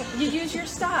that. You use your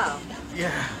style.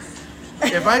 Yeah.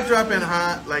 If I drop it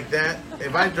hot like that,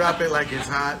 if I drop it like it's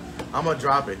hot, I'm gonna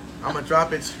drop it. I'm gonna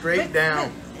drop it straight But-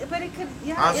 down. But it could.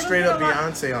 Yeah. I'll it'll straight be up a lot-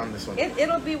 Beyonce on this one.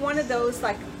 It'll be one of those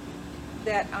like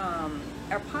that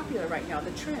are popular right now,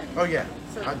 the trend. Oh yeah,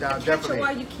 So definitely. catch it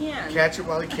while you can. Catch it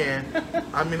while you can.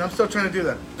 I mean, I'm still trying to do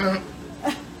that.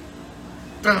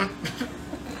 Dun,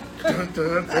 dun, dun,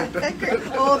 dun, dun, dun.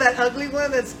 Oh, that ugly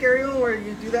one, that scary one where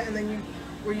you do that and then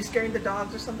were you scaring the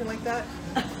dogs or something like that?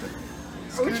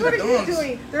 Which one are you dogs.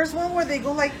 doing? There's one where they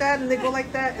go like that and they go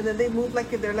like that and then they move like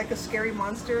they're like a scary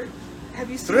monster. Have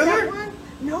you seen Thriller? that one?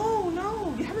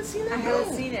 No, you haven't seen that. I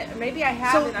haven't seen it. Maybe I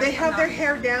have. So and they I'm have not- their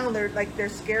hair down. They're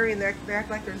scary and they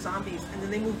act like they're zombies. And then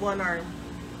they move one arm,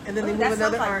 and then they Oh, move that sounds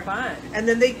another like arm. fun. And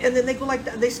then they go like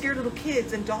that. They scare little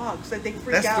kids and dogs. Like they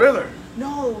freak That's out. Thriller.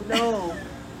 No.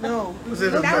 Was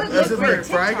it That would those look are great the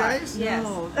Fry TikTok. guys? Yes.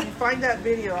 No, you find that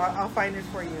video. I'll find it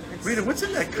for you. Rita, what's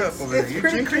in that cup over there? It's You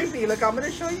pretty drinking? creepy. Look, I'm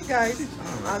gonna show you guys.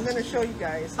 I'm gonna show you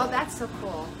guys. Oh, that's so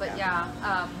cool. But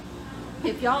yeah,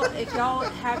 if y'all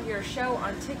have your show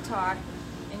on TikTok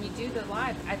and you do the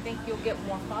live, I think you'll get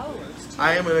more followers too.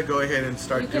 I am gonna go ahead and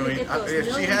start You're gonna doing. get those If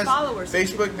she million has followers that you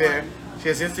Facebook can there, want. she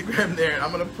has Instagram there. I'm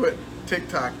gonna put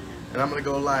TikTok, and I'm gonna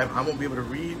go live. I won't be able to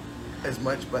read as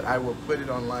much, but I will put it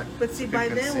on live. But see, so by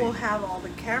people can then see. we'll have all the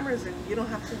cameras and you don't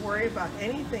have to worry about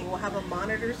anything. We'll have a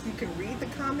monitor so you can read the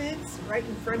comments right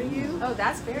in front of you. Oh,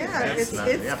 that's very Yeah, fancy. it's not-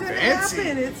 gonna fancy.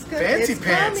 happen. It's gonna, Fancy it's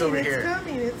pants coming. over It's here.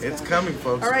 coming. It's coming,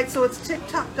 folks. All right, so it's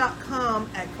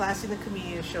TikTok.com at Classy the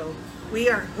Comedian Show. We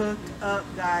are hooked up,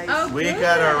 guys. Oh, We good.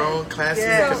 got our own classy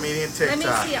Yes. comedian Let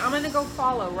TikTok. me see. I'm gonna go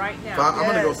follow right now. I'm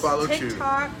gonna go Yes. follow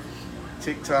TikTok,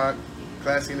 TikTok,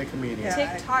 classy and the comedian. Yeah.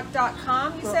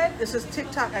 TikTok.com. You Well, said this is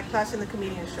TikTok at Classy the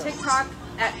Comedian Show. TikTok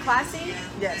at Classy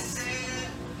Yes,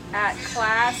 at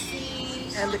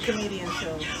Classy and the Comedian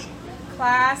Show.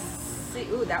 Classy.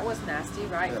 Ooh, that was nasty,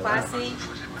 right? Yeah,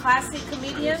 Classy Is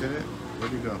comedian. it?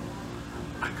 Where'd you go?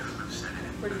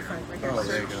 Where do you find it? Right here. Oh,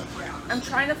 there you go. I'm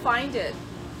trying to find it.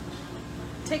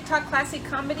 TikTok Classy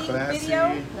comedy Classy.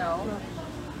 video? No.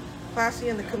 Classy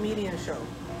and the Comedian Show.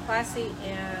 Classy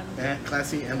and And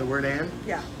classy and the word and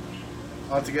Yeah.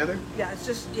 all together. Yeah, it's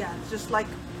just like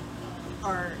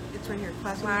it's right here,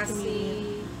 Classy, and the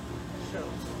Comedian Classy Show.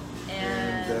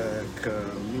 and the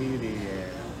comedian.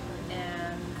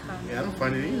 and Yeah, I don't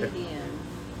find it either. comedian.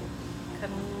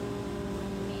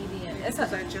 It's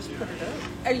Because I a, just put it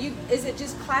up. is it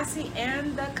just Classy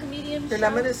and the comedian Then show?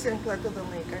 I'm gonna send Cleto the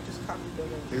link. I just copied the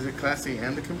link. Is it classy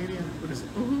and the comedian? What is it?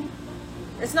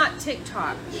 It's not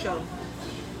TikTok. Show.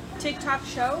 TikTok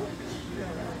show?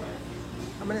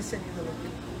 I'm gonna send you the link.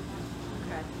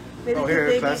 Okay. Maybe, Oh, here,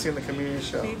 maybe, classy and the comedian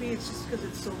show. maybe it's just because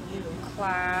it's so new.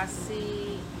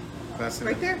 Classy Classy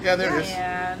Right and the- there? Yeah, there it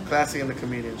Yeah. is. and Classy and the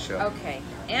comedian show. okay.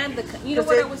 And the you know 'Cause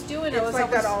what it- I was doing? It's I was like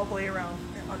that almost all the way around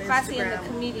on Classy Instagram. and the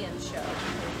comedian show.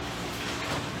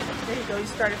 There you go. You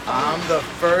started. I'm the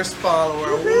first follower.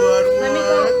 Woohoo! What? Let me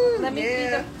go. Let me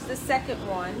Yeah. be the second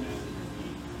one.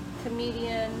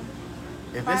 Comedian.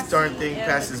 If this darn Classy thing and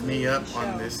passes the me up comedian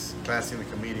on show. this classy and the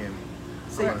comedian,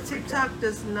 So I'm gonna freak TikTok out.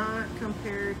 does not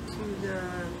compare to the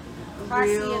Classy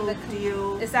real and the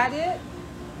deal. Is that it?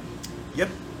 Yep.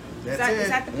 That's it. Is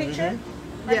that the picture? Mhm.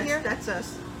 Right Yes, here? that's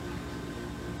us.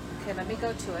 Okay, let me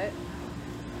go to it.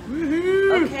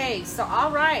 Woohoo! Okay, so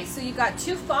all right, so you got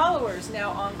 2 followers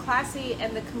now on Classy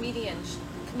and the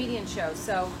comedian show.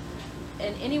 So,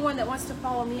 and anyone that wants to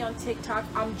follow me on TikTok,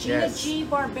 I'm Gina Yes. G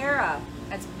Barbera.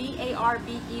 That's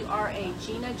Barbera.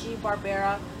 Gina G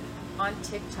Barbera on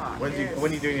TikTok. When are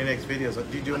you doing your next videos?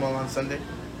 Do you do them all on Sunday?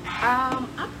 I'll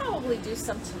probably do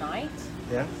some tonight.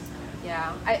 Yeah.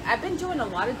 Yeah, I've been doing a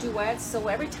lot of duets, so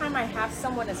every time I have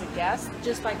someone as a guest,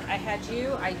 just like I had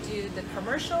you, I do the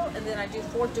commercial and then I do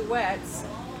 4 duets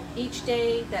each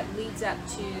day that leads up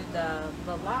to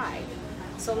the live.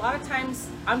 So a lot of times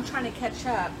I'm trying to catch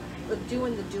up with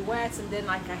doing the duets, and then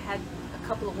like I had a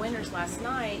couple of winners last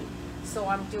night, so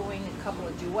I'm doing a couple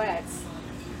of duets.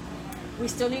 We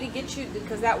still need to get you,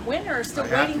 because that winner is still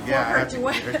waiting for her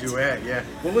duet. Her duet, yeah.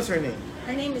 What was her name?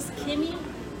 Her name is Kimmy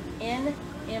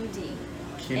NMD.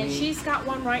 Kimmy And she's got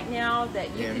one right now that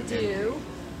you could NMD. do.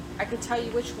 I could tell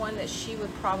you which one that she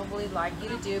would probably like you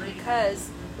to do, because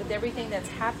with everything that's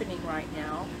happening right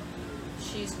now,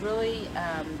 she's really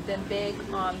been big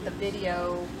on the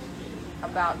video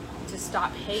about to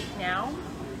stop hate now.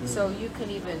 So you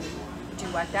can even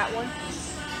duet that one.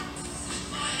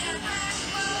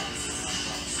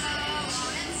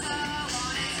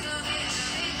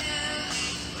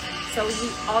 So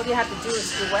all you have to do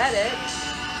is duet it,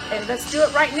 and let's do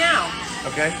it right now.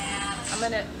 Okay. I'm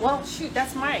gonna. Well, shoot,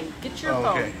 that's mine. Get your Oh,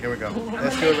 phone. okay. Here we go. I'm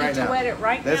Let's gonna do it right make you now. duet it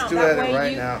right Let's now. do That it way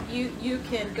right you, now. you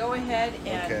can go ahead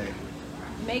and Okay.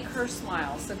 make her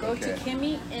smile. So go to Okay.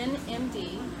 Kimmy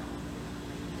NMD.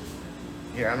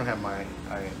 Here, I don't have my.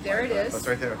 There it is. Oh, it's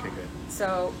right there. Okay, good.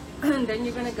 So then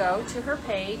you're going to go to her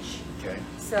page. Okay.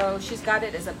 So she's got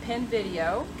it as a pinned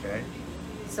video. Okay.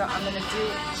 So I'm going to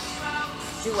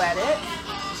duet it.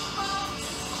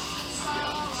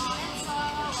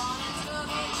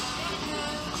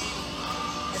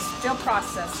 It's still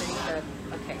processing.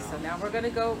 Okay, so now we're going to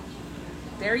go.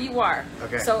 There you are.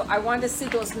 Okay. So I wanted to see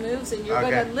those moves, and you're Okay.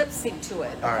 going to lip sync to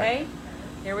it. All Okay. right.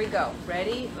 Here we go.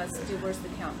 Ready? Let's do. Where's the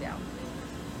countdown?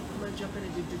 I'm gonna jump in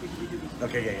and do doobie doobie doobie.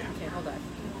 Okay, yeah. Okay, hold on.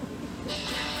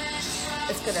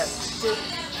 It's gonna do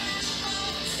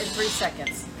in 3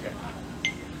 seconds. Okay.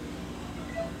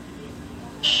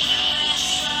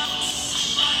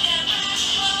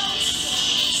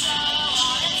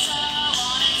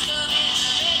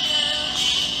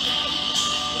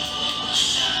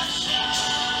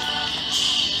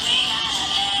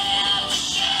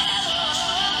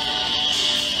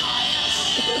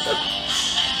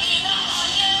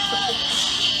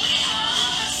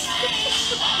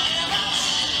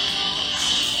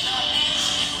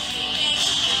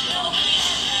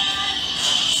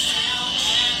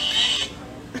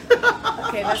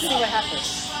 Okay, let's see what happens.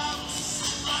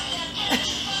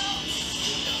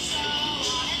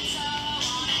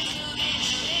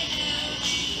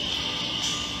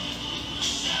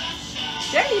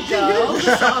 There you go.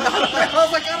 I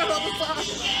was like, I don't know the song.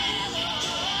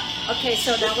 Okay,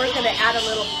 so now we're going to add a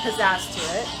little pizzazz to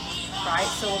it, right?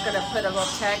 So we're going to put a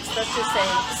little text. Let's just say,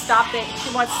 stop it.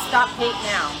 She wants stop hate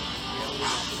now.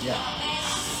 Yeah.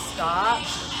 Stop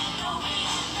hate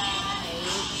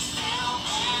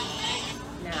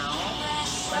now.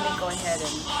 Let me go ahead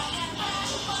and...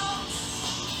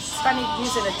 It's funny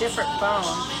using a different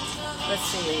phone. Let's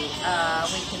see.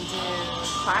 We can do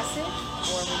classic,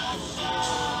 or we can do...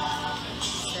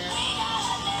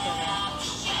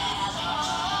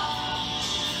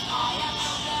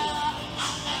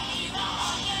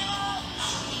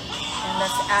 And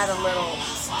let's add a little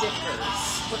stickers.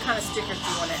 What kind of stickers do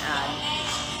you want to add?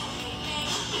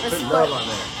 Let's Put love on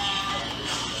there.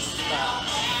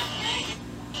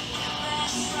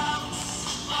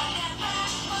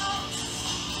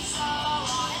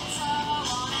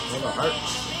 Well, the heart.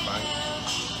 Fine.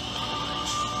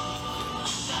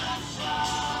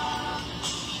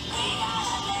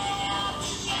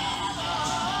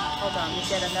 Hold on, we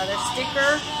get another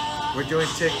sticker. We're doing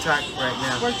TikTok right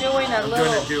now. We're doing a I'm little...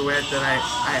 doing a duet that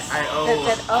I owe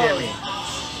that Kimmy.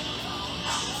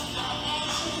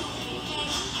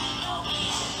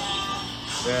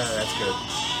 Yeah, that's good.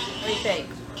 What do you think?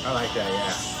 I like that,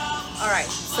 yeah. All right,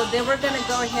 so then we're going to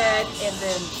go ahead and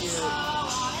then do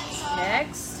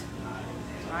next.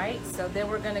 Right, so then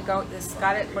we're going to go, this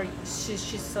got it where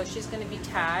she's going to be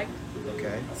tagged.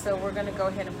 Okay. So we're going to go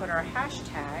ahead and put our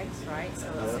hashtags, right? So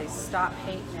let's say stop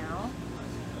hate now.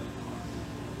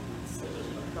 Let's see,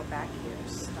 go back here.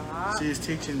 Stop She's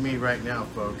teaching me right now,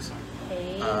 folks,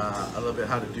 hate. a little bit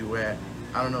how to duet.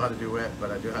 I don't know how to duet,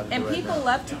 but I do how to And duet people now.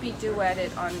 love to be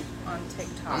duetted on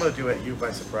TikTok. I'm going to duet you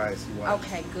by surprise. You want?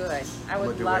 Okay, good. I I'm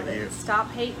would gonna love duet it. you. Stop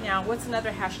hate now. What's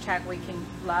another hashtag we can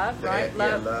love, right?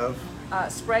 Yeah, love.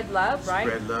 Spread love, right?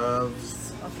 Spread love.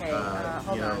 Okay,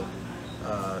 hold you know,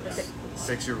 on.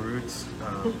 fix your roots.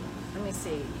 Let me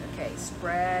see. Okay,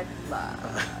 spread love.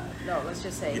 No, let's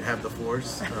just say. You have the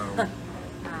force.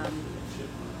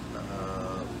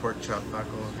 Pork chop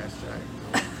taco hashtag.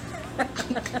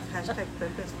 Hashtag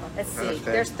Pepes. Let's see. Hashtag.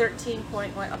 There's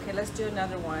 13.1. Okay, let's do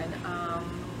another one.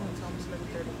 It's almost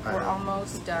 11:30. We're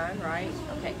almost done, right?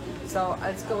 Okay, so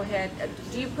let's go ahead.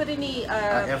 Do you put any?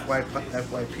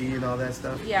 FYP and all that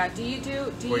stuff. Yeah. Do you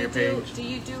do For your page.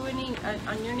 any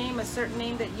on your name a certain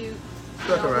name that you?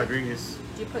 Cleto know, Rodriguez.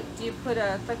 Do you put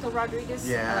a Cleto Rodriguez?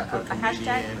 Yeah, I put a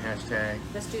comedian hashtag.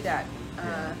 Let's do that.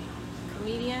 Yeah.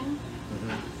 Comedian.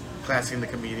 Classy and the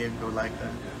comedian go like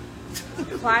that.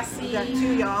 Classy. We got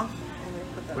two, y'all.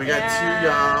 We got two And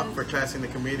y'all for Classy and the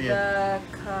comedian. The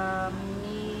comedian.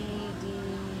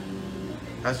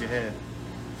 How's your head?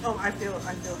 Oh, I feel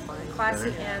fine.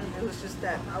 Classy Yeah. and It was just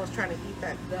that I was trying to eat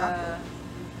that. the Are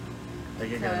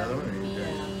you gonna get another one? Or you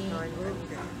good? No, I didn't.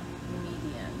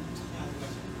 comedian.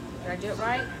 Did I do it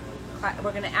right?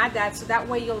 We're going to add that so that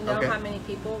way you'll know Okay. how many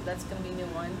people. That's going to be a new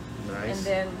one. Nice. And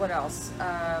then what else?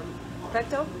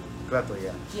 Cleto? Cleto,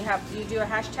 yeah. Do you do a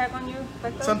hashtag on you,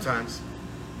 Cleto? Sometimes.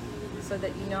 So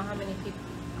that you know how many people,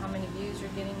 how many views you're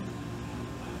getting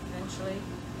eventually.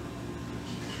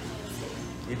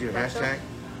 You do a Cleto? hashtag?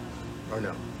 Or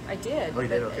no? I did. Oh, you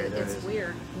did? but Okay, there it it's is.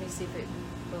 weird. Let me see if it.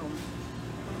 Boom.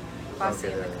 Classy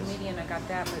Okay, and there the it is. comedian. I got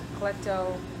that, but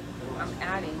Cleto, I'm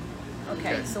adding.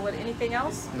 Okay. Okay. So what? Anything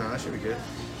else? No, that should be good.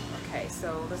 Okay.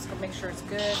 So let's go make sure it's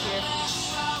good here.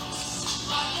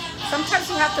 Sometimes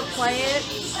you have to play it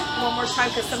one more time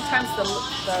because sometimes the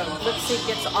lip sync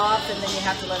gets off and then you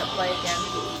have to let it play again.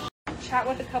 Chat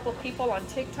with a couple people on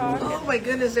TikTok. Oh my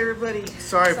goodness, everybody.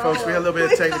 Sorry, folks, we had a little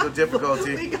bit of technical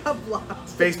difficulty. We got blocked.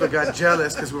 Facebook got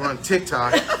jealous because we were on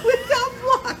TikTok. We got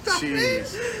blocked.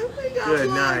 Jeez. We got Good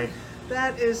blocked. night.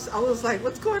 That is, I was like,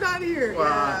 what's going on here? Well,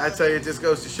 Yeah. I tell you, it just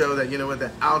goes to show that, you know what, the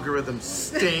algorithm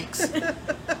stinks.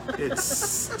 It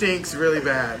stinks really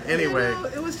bad. Anyway. You know,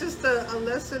 it was just a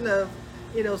lesson of,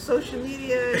 social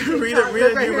media. Rita TikTok. knew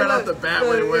Look right off the look, bat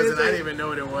what it was, and I like, didn't even know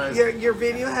what it was. Your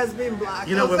video has been blocked.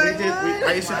 You know I was what we like, did?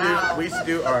 what? We used to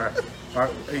do our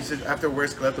after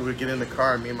Where's Cleto, we'd get in the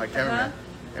car, me and my cameraman,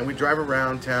 and we'd drive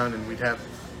around town and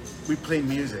we'd play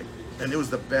music. And it was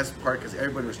the best part because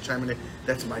everybody was chiming in.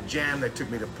 That's my jam that took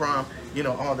me to prom.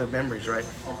 All the memories, right?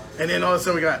 And then all of a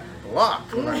sudden we got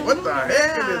blocked. We're like, what the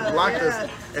heck? And it blocked us.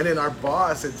 And then our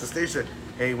boss at the station,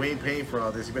 hey, we ain't paying for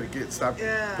all this. You better stop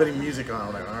putting music on.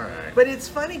 I'm like, all right. But it's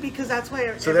funny because that's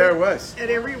why. So there it was. At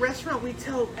every restaurant, we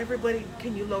tell everybody,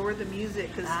 "Can you lower the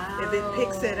music? Because if it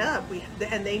picks it up,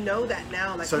 and they know that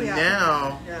now." Like, So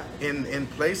now, in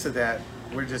place of that,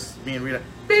 we're just being Rita.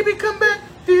 Baby, come back.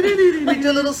 we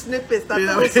do little snippets. That's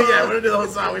the whole song. Yeah, we don't do the whole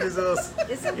song. We just do those.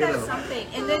 Isn't that something?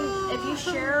 And then if you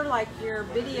share like your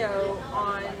video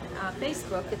on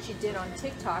Facebook that you did on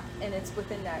TikTok, and it's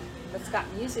within that's got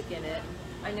music in it,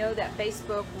 I know that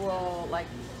Facebook will like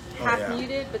half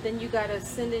muted, but then you got to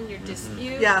send in your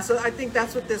dispute. Yeah, so I think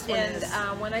that's what this one is.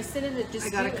 And when I send in the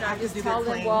dispute, I just do tell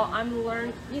their them, claim.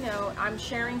 well, I'm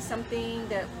sharing something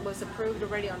that was approved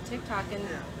already on TikTok, and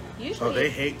usually. Oh, they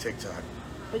hate TikTok.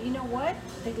 But you know what?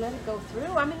 They let it go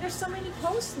through. I mean, there's so many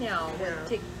posts now. Yeah.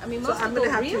 Most I'm of the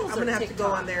gonna reels I'm gonna are have to go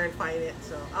TikTok. on there and fight it.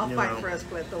 So I'll fight for us,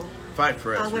 Cleto. Fight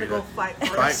for us. I'm gonna Rita. go fight for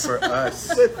Fight us. for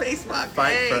us. With Facebook.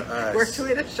 Fight hey, for us. We're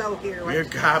doing a show here. Dear Right?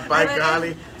 God, by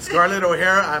golly, Scarlett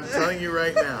O'Hara, I'm telling you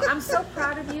right now. I'm so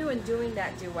proud of you in doing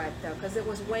that duet though, because it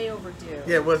was way overdue.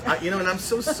 Yeah, it was. And I'm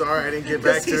so sorry I didn't get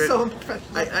back to he's it. so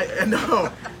unprofessional.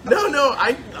 No.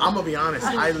 I'm gonna be honest.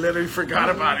 I literally forgot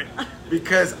about it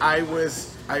because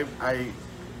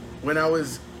when I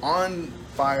was on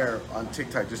fire on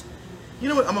TikTok, just I'm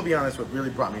gonna be honest. What really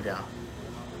brought me down?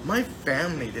 My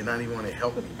family did not even want to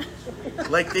help me.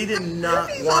 Like they did not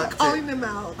want to. Calling them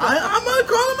out. I'm gonna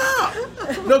call them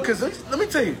out. No, because let me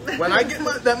tell you, when I get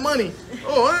that money, I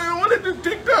don't want to do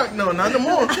TikTok. No, not no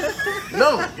more.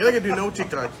 No, you're not gonna do no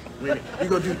TikTok. You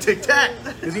gonna do TikTok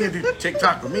because you gonna do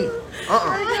TikTok with me.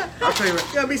 I'll tell you what.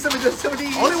 Gotta be some of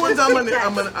these. Only ones I'm gonna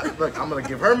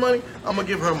give her money. I'm gonna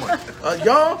give her money.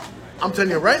 Y'all, I'm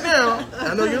telling you right now.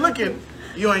 I know you're looking.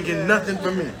 You ain't getting nothing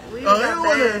from me. I don't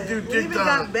want to do TikTok. We even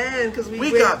got banned because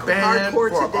we got banned hardcore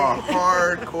for today.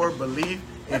 our hardcore belief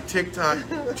in TikTok,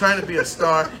 trying to be a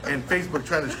star, and Facebook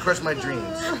trying to crush my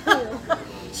dreams.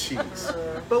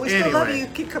 Jeez. But we still love you.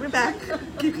 Keep coming back.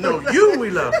 We love.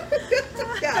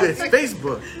 It's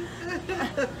Facebook.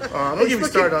 Don't get me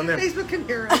started on them. Facebook can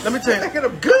hear us. Let me tell you,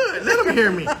 good. Let them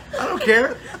hear me. I don't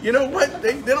care. You know what?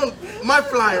 They don't. My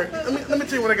flyer. Let me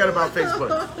tell you what I got about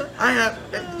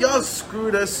Facebook. Y'all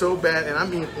screwed us so bad, and I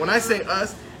mean when I say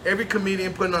us, every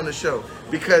comedian putting on the show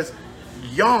because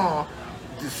y'all.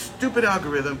 The stupid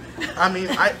algorithm. I mean,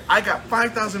 I got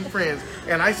 5,000 friends,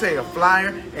 and I say a flyer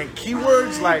and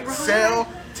keywords like sell,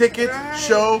 tickets,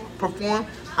 show, perform.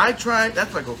 I tried.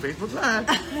 That's why I go Facebook Live,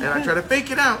 and I try to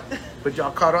fake it out. But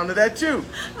y'all caught on to that too.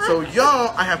 So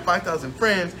y'all, I have 5,000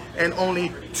 friends, and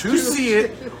only 2 see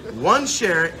it, 1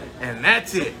 share it, and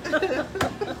that's it.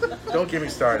 Don't get me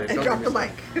started. And drop the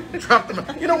mic. Drop the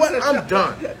mic. You know what? I'm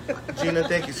done. Gina,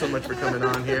 thank you so much for coming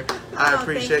on here. I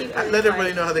appreciate it. Let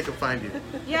everybody know how they can find you.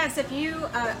 Yes, if you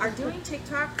are doing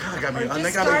TikTok, God, I got me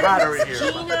just hot over here.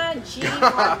 Gina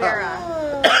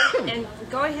Barbera. And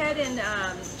go ahead and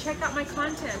check out my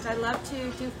content. I love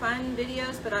to do fun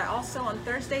videos, but I also on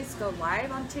Thursdays go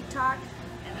live on TikTok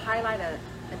and highlight a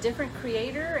different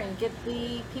creator and get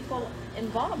the people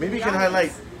involved. Maybe you can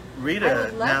highlight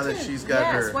Rita now that she's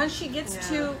got her. Yes, once she gets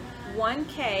to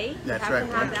 1K. That's right,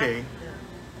 1K.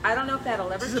 I don't know if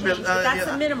that'll ever change, but that's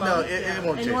the minimum. No, it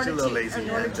won't change. She's a little lazy. In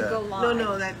order to go live.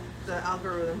 No, that the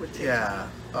algorithm would take. Yeah.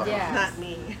 Not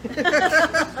me.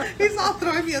 He's all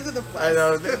throwing me under the bus. I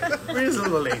know. Rita's a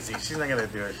little lazy. She's not gonna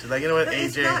do it. She's like, you know what,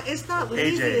 AJ? It's not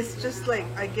lazy. It's just like,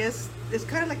 I guess it's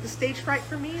kind of like the stage fright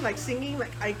for me. Like singing,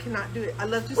 like I cannot do it. I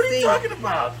love to sing. What are you talking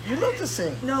about? You love to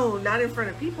sing. No, not in front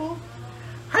of people.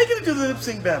 How you gonna do the lip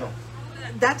sync battle?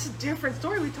 that's a different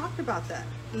story. We talked about that.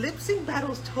 Lip sync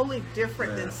battle is totally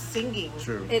different than singing.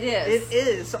 True. It is. It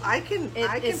is. So I can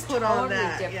put on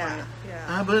that. Different.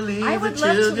 Yeah. I believe I the would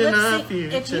love to children are lip sync.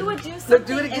 future. If you would do something. Look,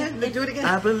 do it again. Do it again.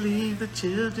 I believe the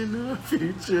children are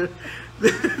future.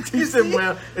 Teach them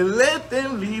well and let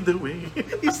them lead the way.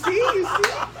 You see?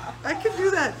 I can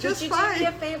do that just Would fine. you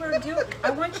do me a favor?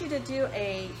 I want you to do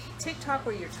a TikTok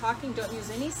where you're talking. Don't use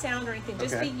any sound or anything.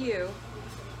 Just Okay. be you.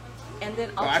 And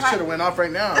then I should have went off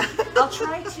right now. I'll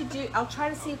try to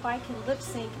see if I can lip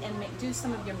sync and do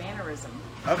some of your mannerism.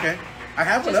 Okay. I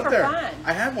have one Just up for there. fun.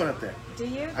 I have one up there. Do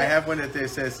you? I have one that there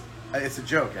says, it's a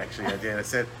joke actually, I did. I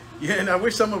said, yeah, and I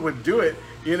wish someone would do it,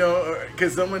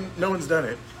 because no one's done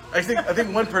it. I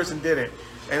think one person did it,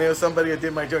 and it was somebody that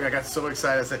did my joke. I got so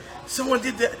excited. I said, someone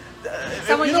did that.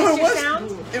 Someone you know used who it your was?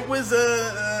 sound? It was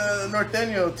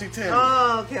Norteño 210.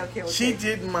 Oh, okay. She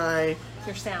did my,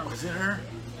 Your sound. was it her?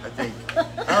 I think.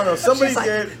 I don't know. Somebody She's like,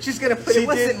 did. she's gonna put it.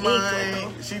 Wasn't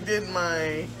me. She did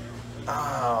my.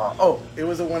 It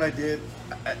was the one I did.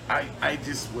 I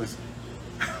just was.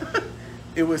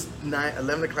 It was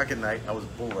 11 o'clock at night. I was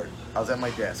bored. I was at my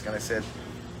desk and I said,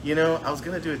 I was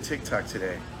gonna do a TikTok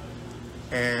today,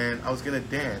 and I was gonna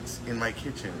dance in my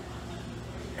kitchen.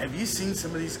 Have you seen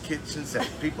some of these kitchens that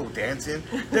people dance in?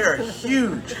 They're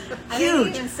huge,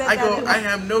 huge. I go, I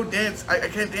have no dance. I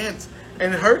can't dance.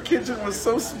 And her kitchen was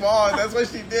so small, and that's why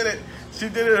she did it.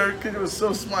 Her kitchen was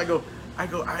so small. I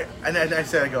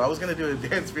said, I was gonna do a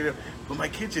dance video, but my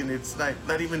kitchen, it's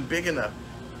not even big enough.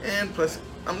 And plus,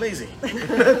 I'm lazy.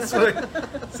 So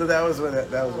that was one of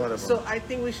them. So I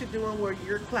think we should do one where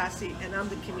you're classy and I'm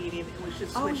the comedian, and we should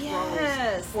switch roles.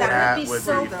 Yes, for that would be would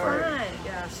so be fun. fun.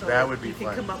 Yeah, so That would be you can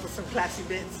fun. come up with some classy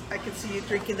bits. I can see you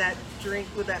drinking that drink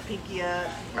with that pinky up.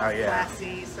 Oh, yeah.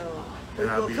 Classy. So And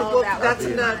I'll be-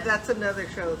 that's another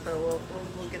show. So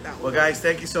we'll get that one. Well, guys,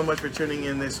 thank you so much for tuning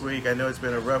in this week. I know it's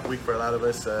been a rough week for a lot of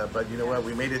us, but you know what?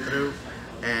 We made it through.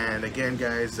 And again,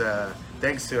 guys,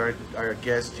 thanks to our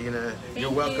guest, Gina.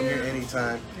 You're welcome here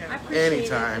anytime. I appreciate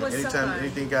Anytime. it. It was so Anytime, fun.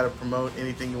 anything you got to promote,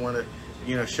 anything you want to,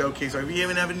 showcase, or if you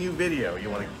even have a new video you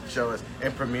want to show us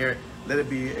and premiere it, let it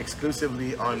be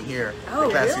exclusively on here. Oh, the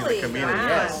Classy really? the Community. Wow.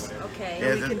 Yes. Okay.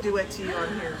 Yes, we can do it to you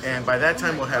on here. And by that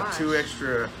time, Oh my we'll have 2 gosh.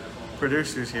 extra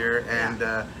producers here. And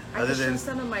I other can than show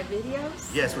some of my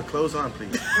videos. yes, with clothes on,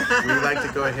 please. We would like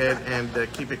to go ahead and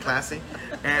keep it classy.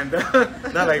 And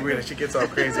not like Rita, she gets all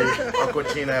crazy, all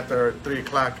cochina after 3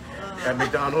 o'clock at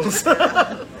McDonald's.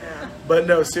 But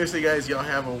no, seriously, guys, y'all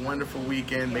have a wonderful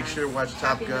weekend. Make sure to watch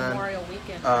Top Happy Gun. Memorial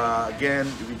Weekend. Again,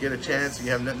 if you get a chance, you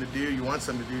have nothing to do, you want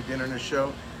something to do, dinner and a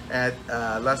show at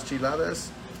Las Chiladas,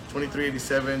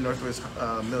 2387 Northwest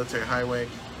Military Highway,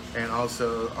 and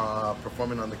also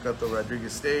performing on the Cleto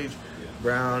Rodriguez stage.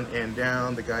 Brown and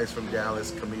Down, the guys from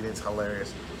Dallas, comedians,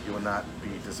 hilarious. You will not be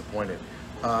disappointed.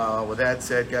 With that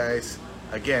said, guys,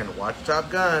 again, watch Top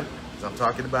Gun, because I'm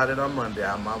talking about it on Monday.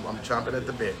 I'm chomping at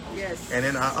the bit. Yes. And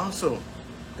then I also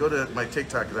go to my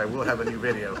TikTok, because I will have a new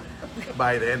video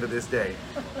by the end of this day.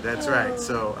 That's right.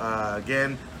 So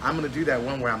again, I'm going to do that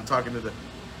one where I'm talking to the,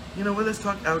 let's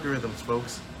talk algorithms,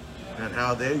 folks, and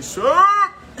how they suck.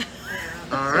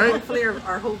 All So right. hopefully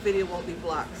our whole video won't be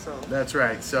blocked. So That's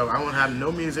right. So I won't have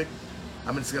no music.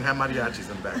 I'm just going to have mariachis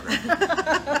in the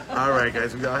background. All right,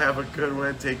 guys. We all have a good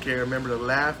one. Take care. Remember to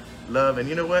laugh, love, and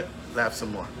you know what? Laugh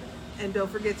some more. and don't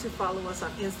forget to follow us on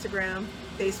Instagram,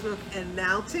 Facebook, and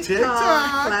now TikTok.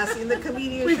 TikTok. Classy and the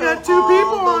Comedian We Show got 2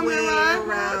 people all on the there way live.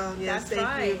 around. Yes, That's thank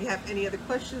right. you. If you have any other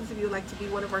questions, if you'd like to be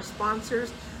one of our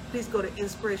sponsors, please go to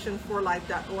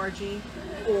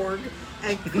inspirationforlife.org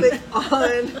and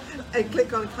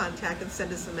click on contact and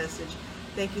send us a message.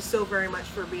 Thank you so very much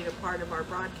for being a part of our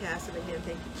broadcast. And again,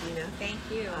 thank you, Gina. Thank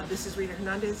you. This is Rita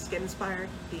Hernandez. Get inspired,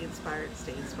 be inspired,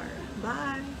 stay inspired.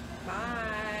 Bye.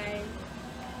 Bye.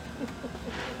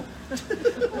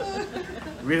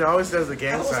 Rita always does the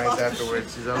gang signs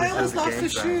afterwards. She always does the gang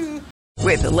signs.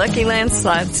 With the Lucky Land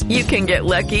Slots, you can get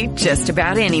lucky just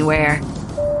about anywhere.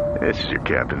 This is your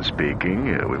captain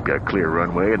speaking. We've got clear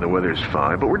runway and the weather's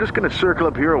fine, but we're just going to circle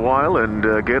up here a while and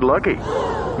get lucky.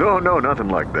 No, nothing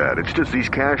like that. It's just these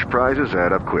cash prizes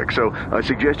add up quick. So I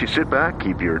suggest you sit back,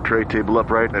 keep your tray table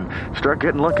upright, and start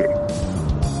getting lucky.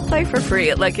 Play for free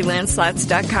at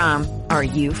LuckyLandSlots.com. Are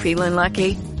you feeling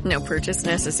lucky? No purchase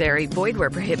necessary. Void where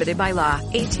prohibited by law.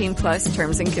 18+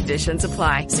 terms and conditions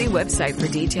apply. See website for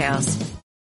details.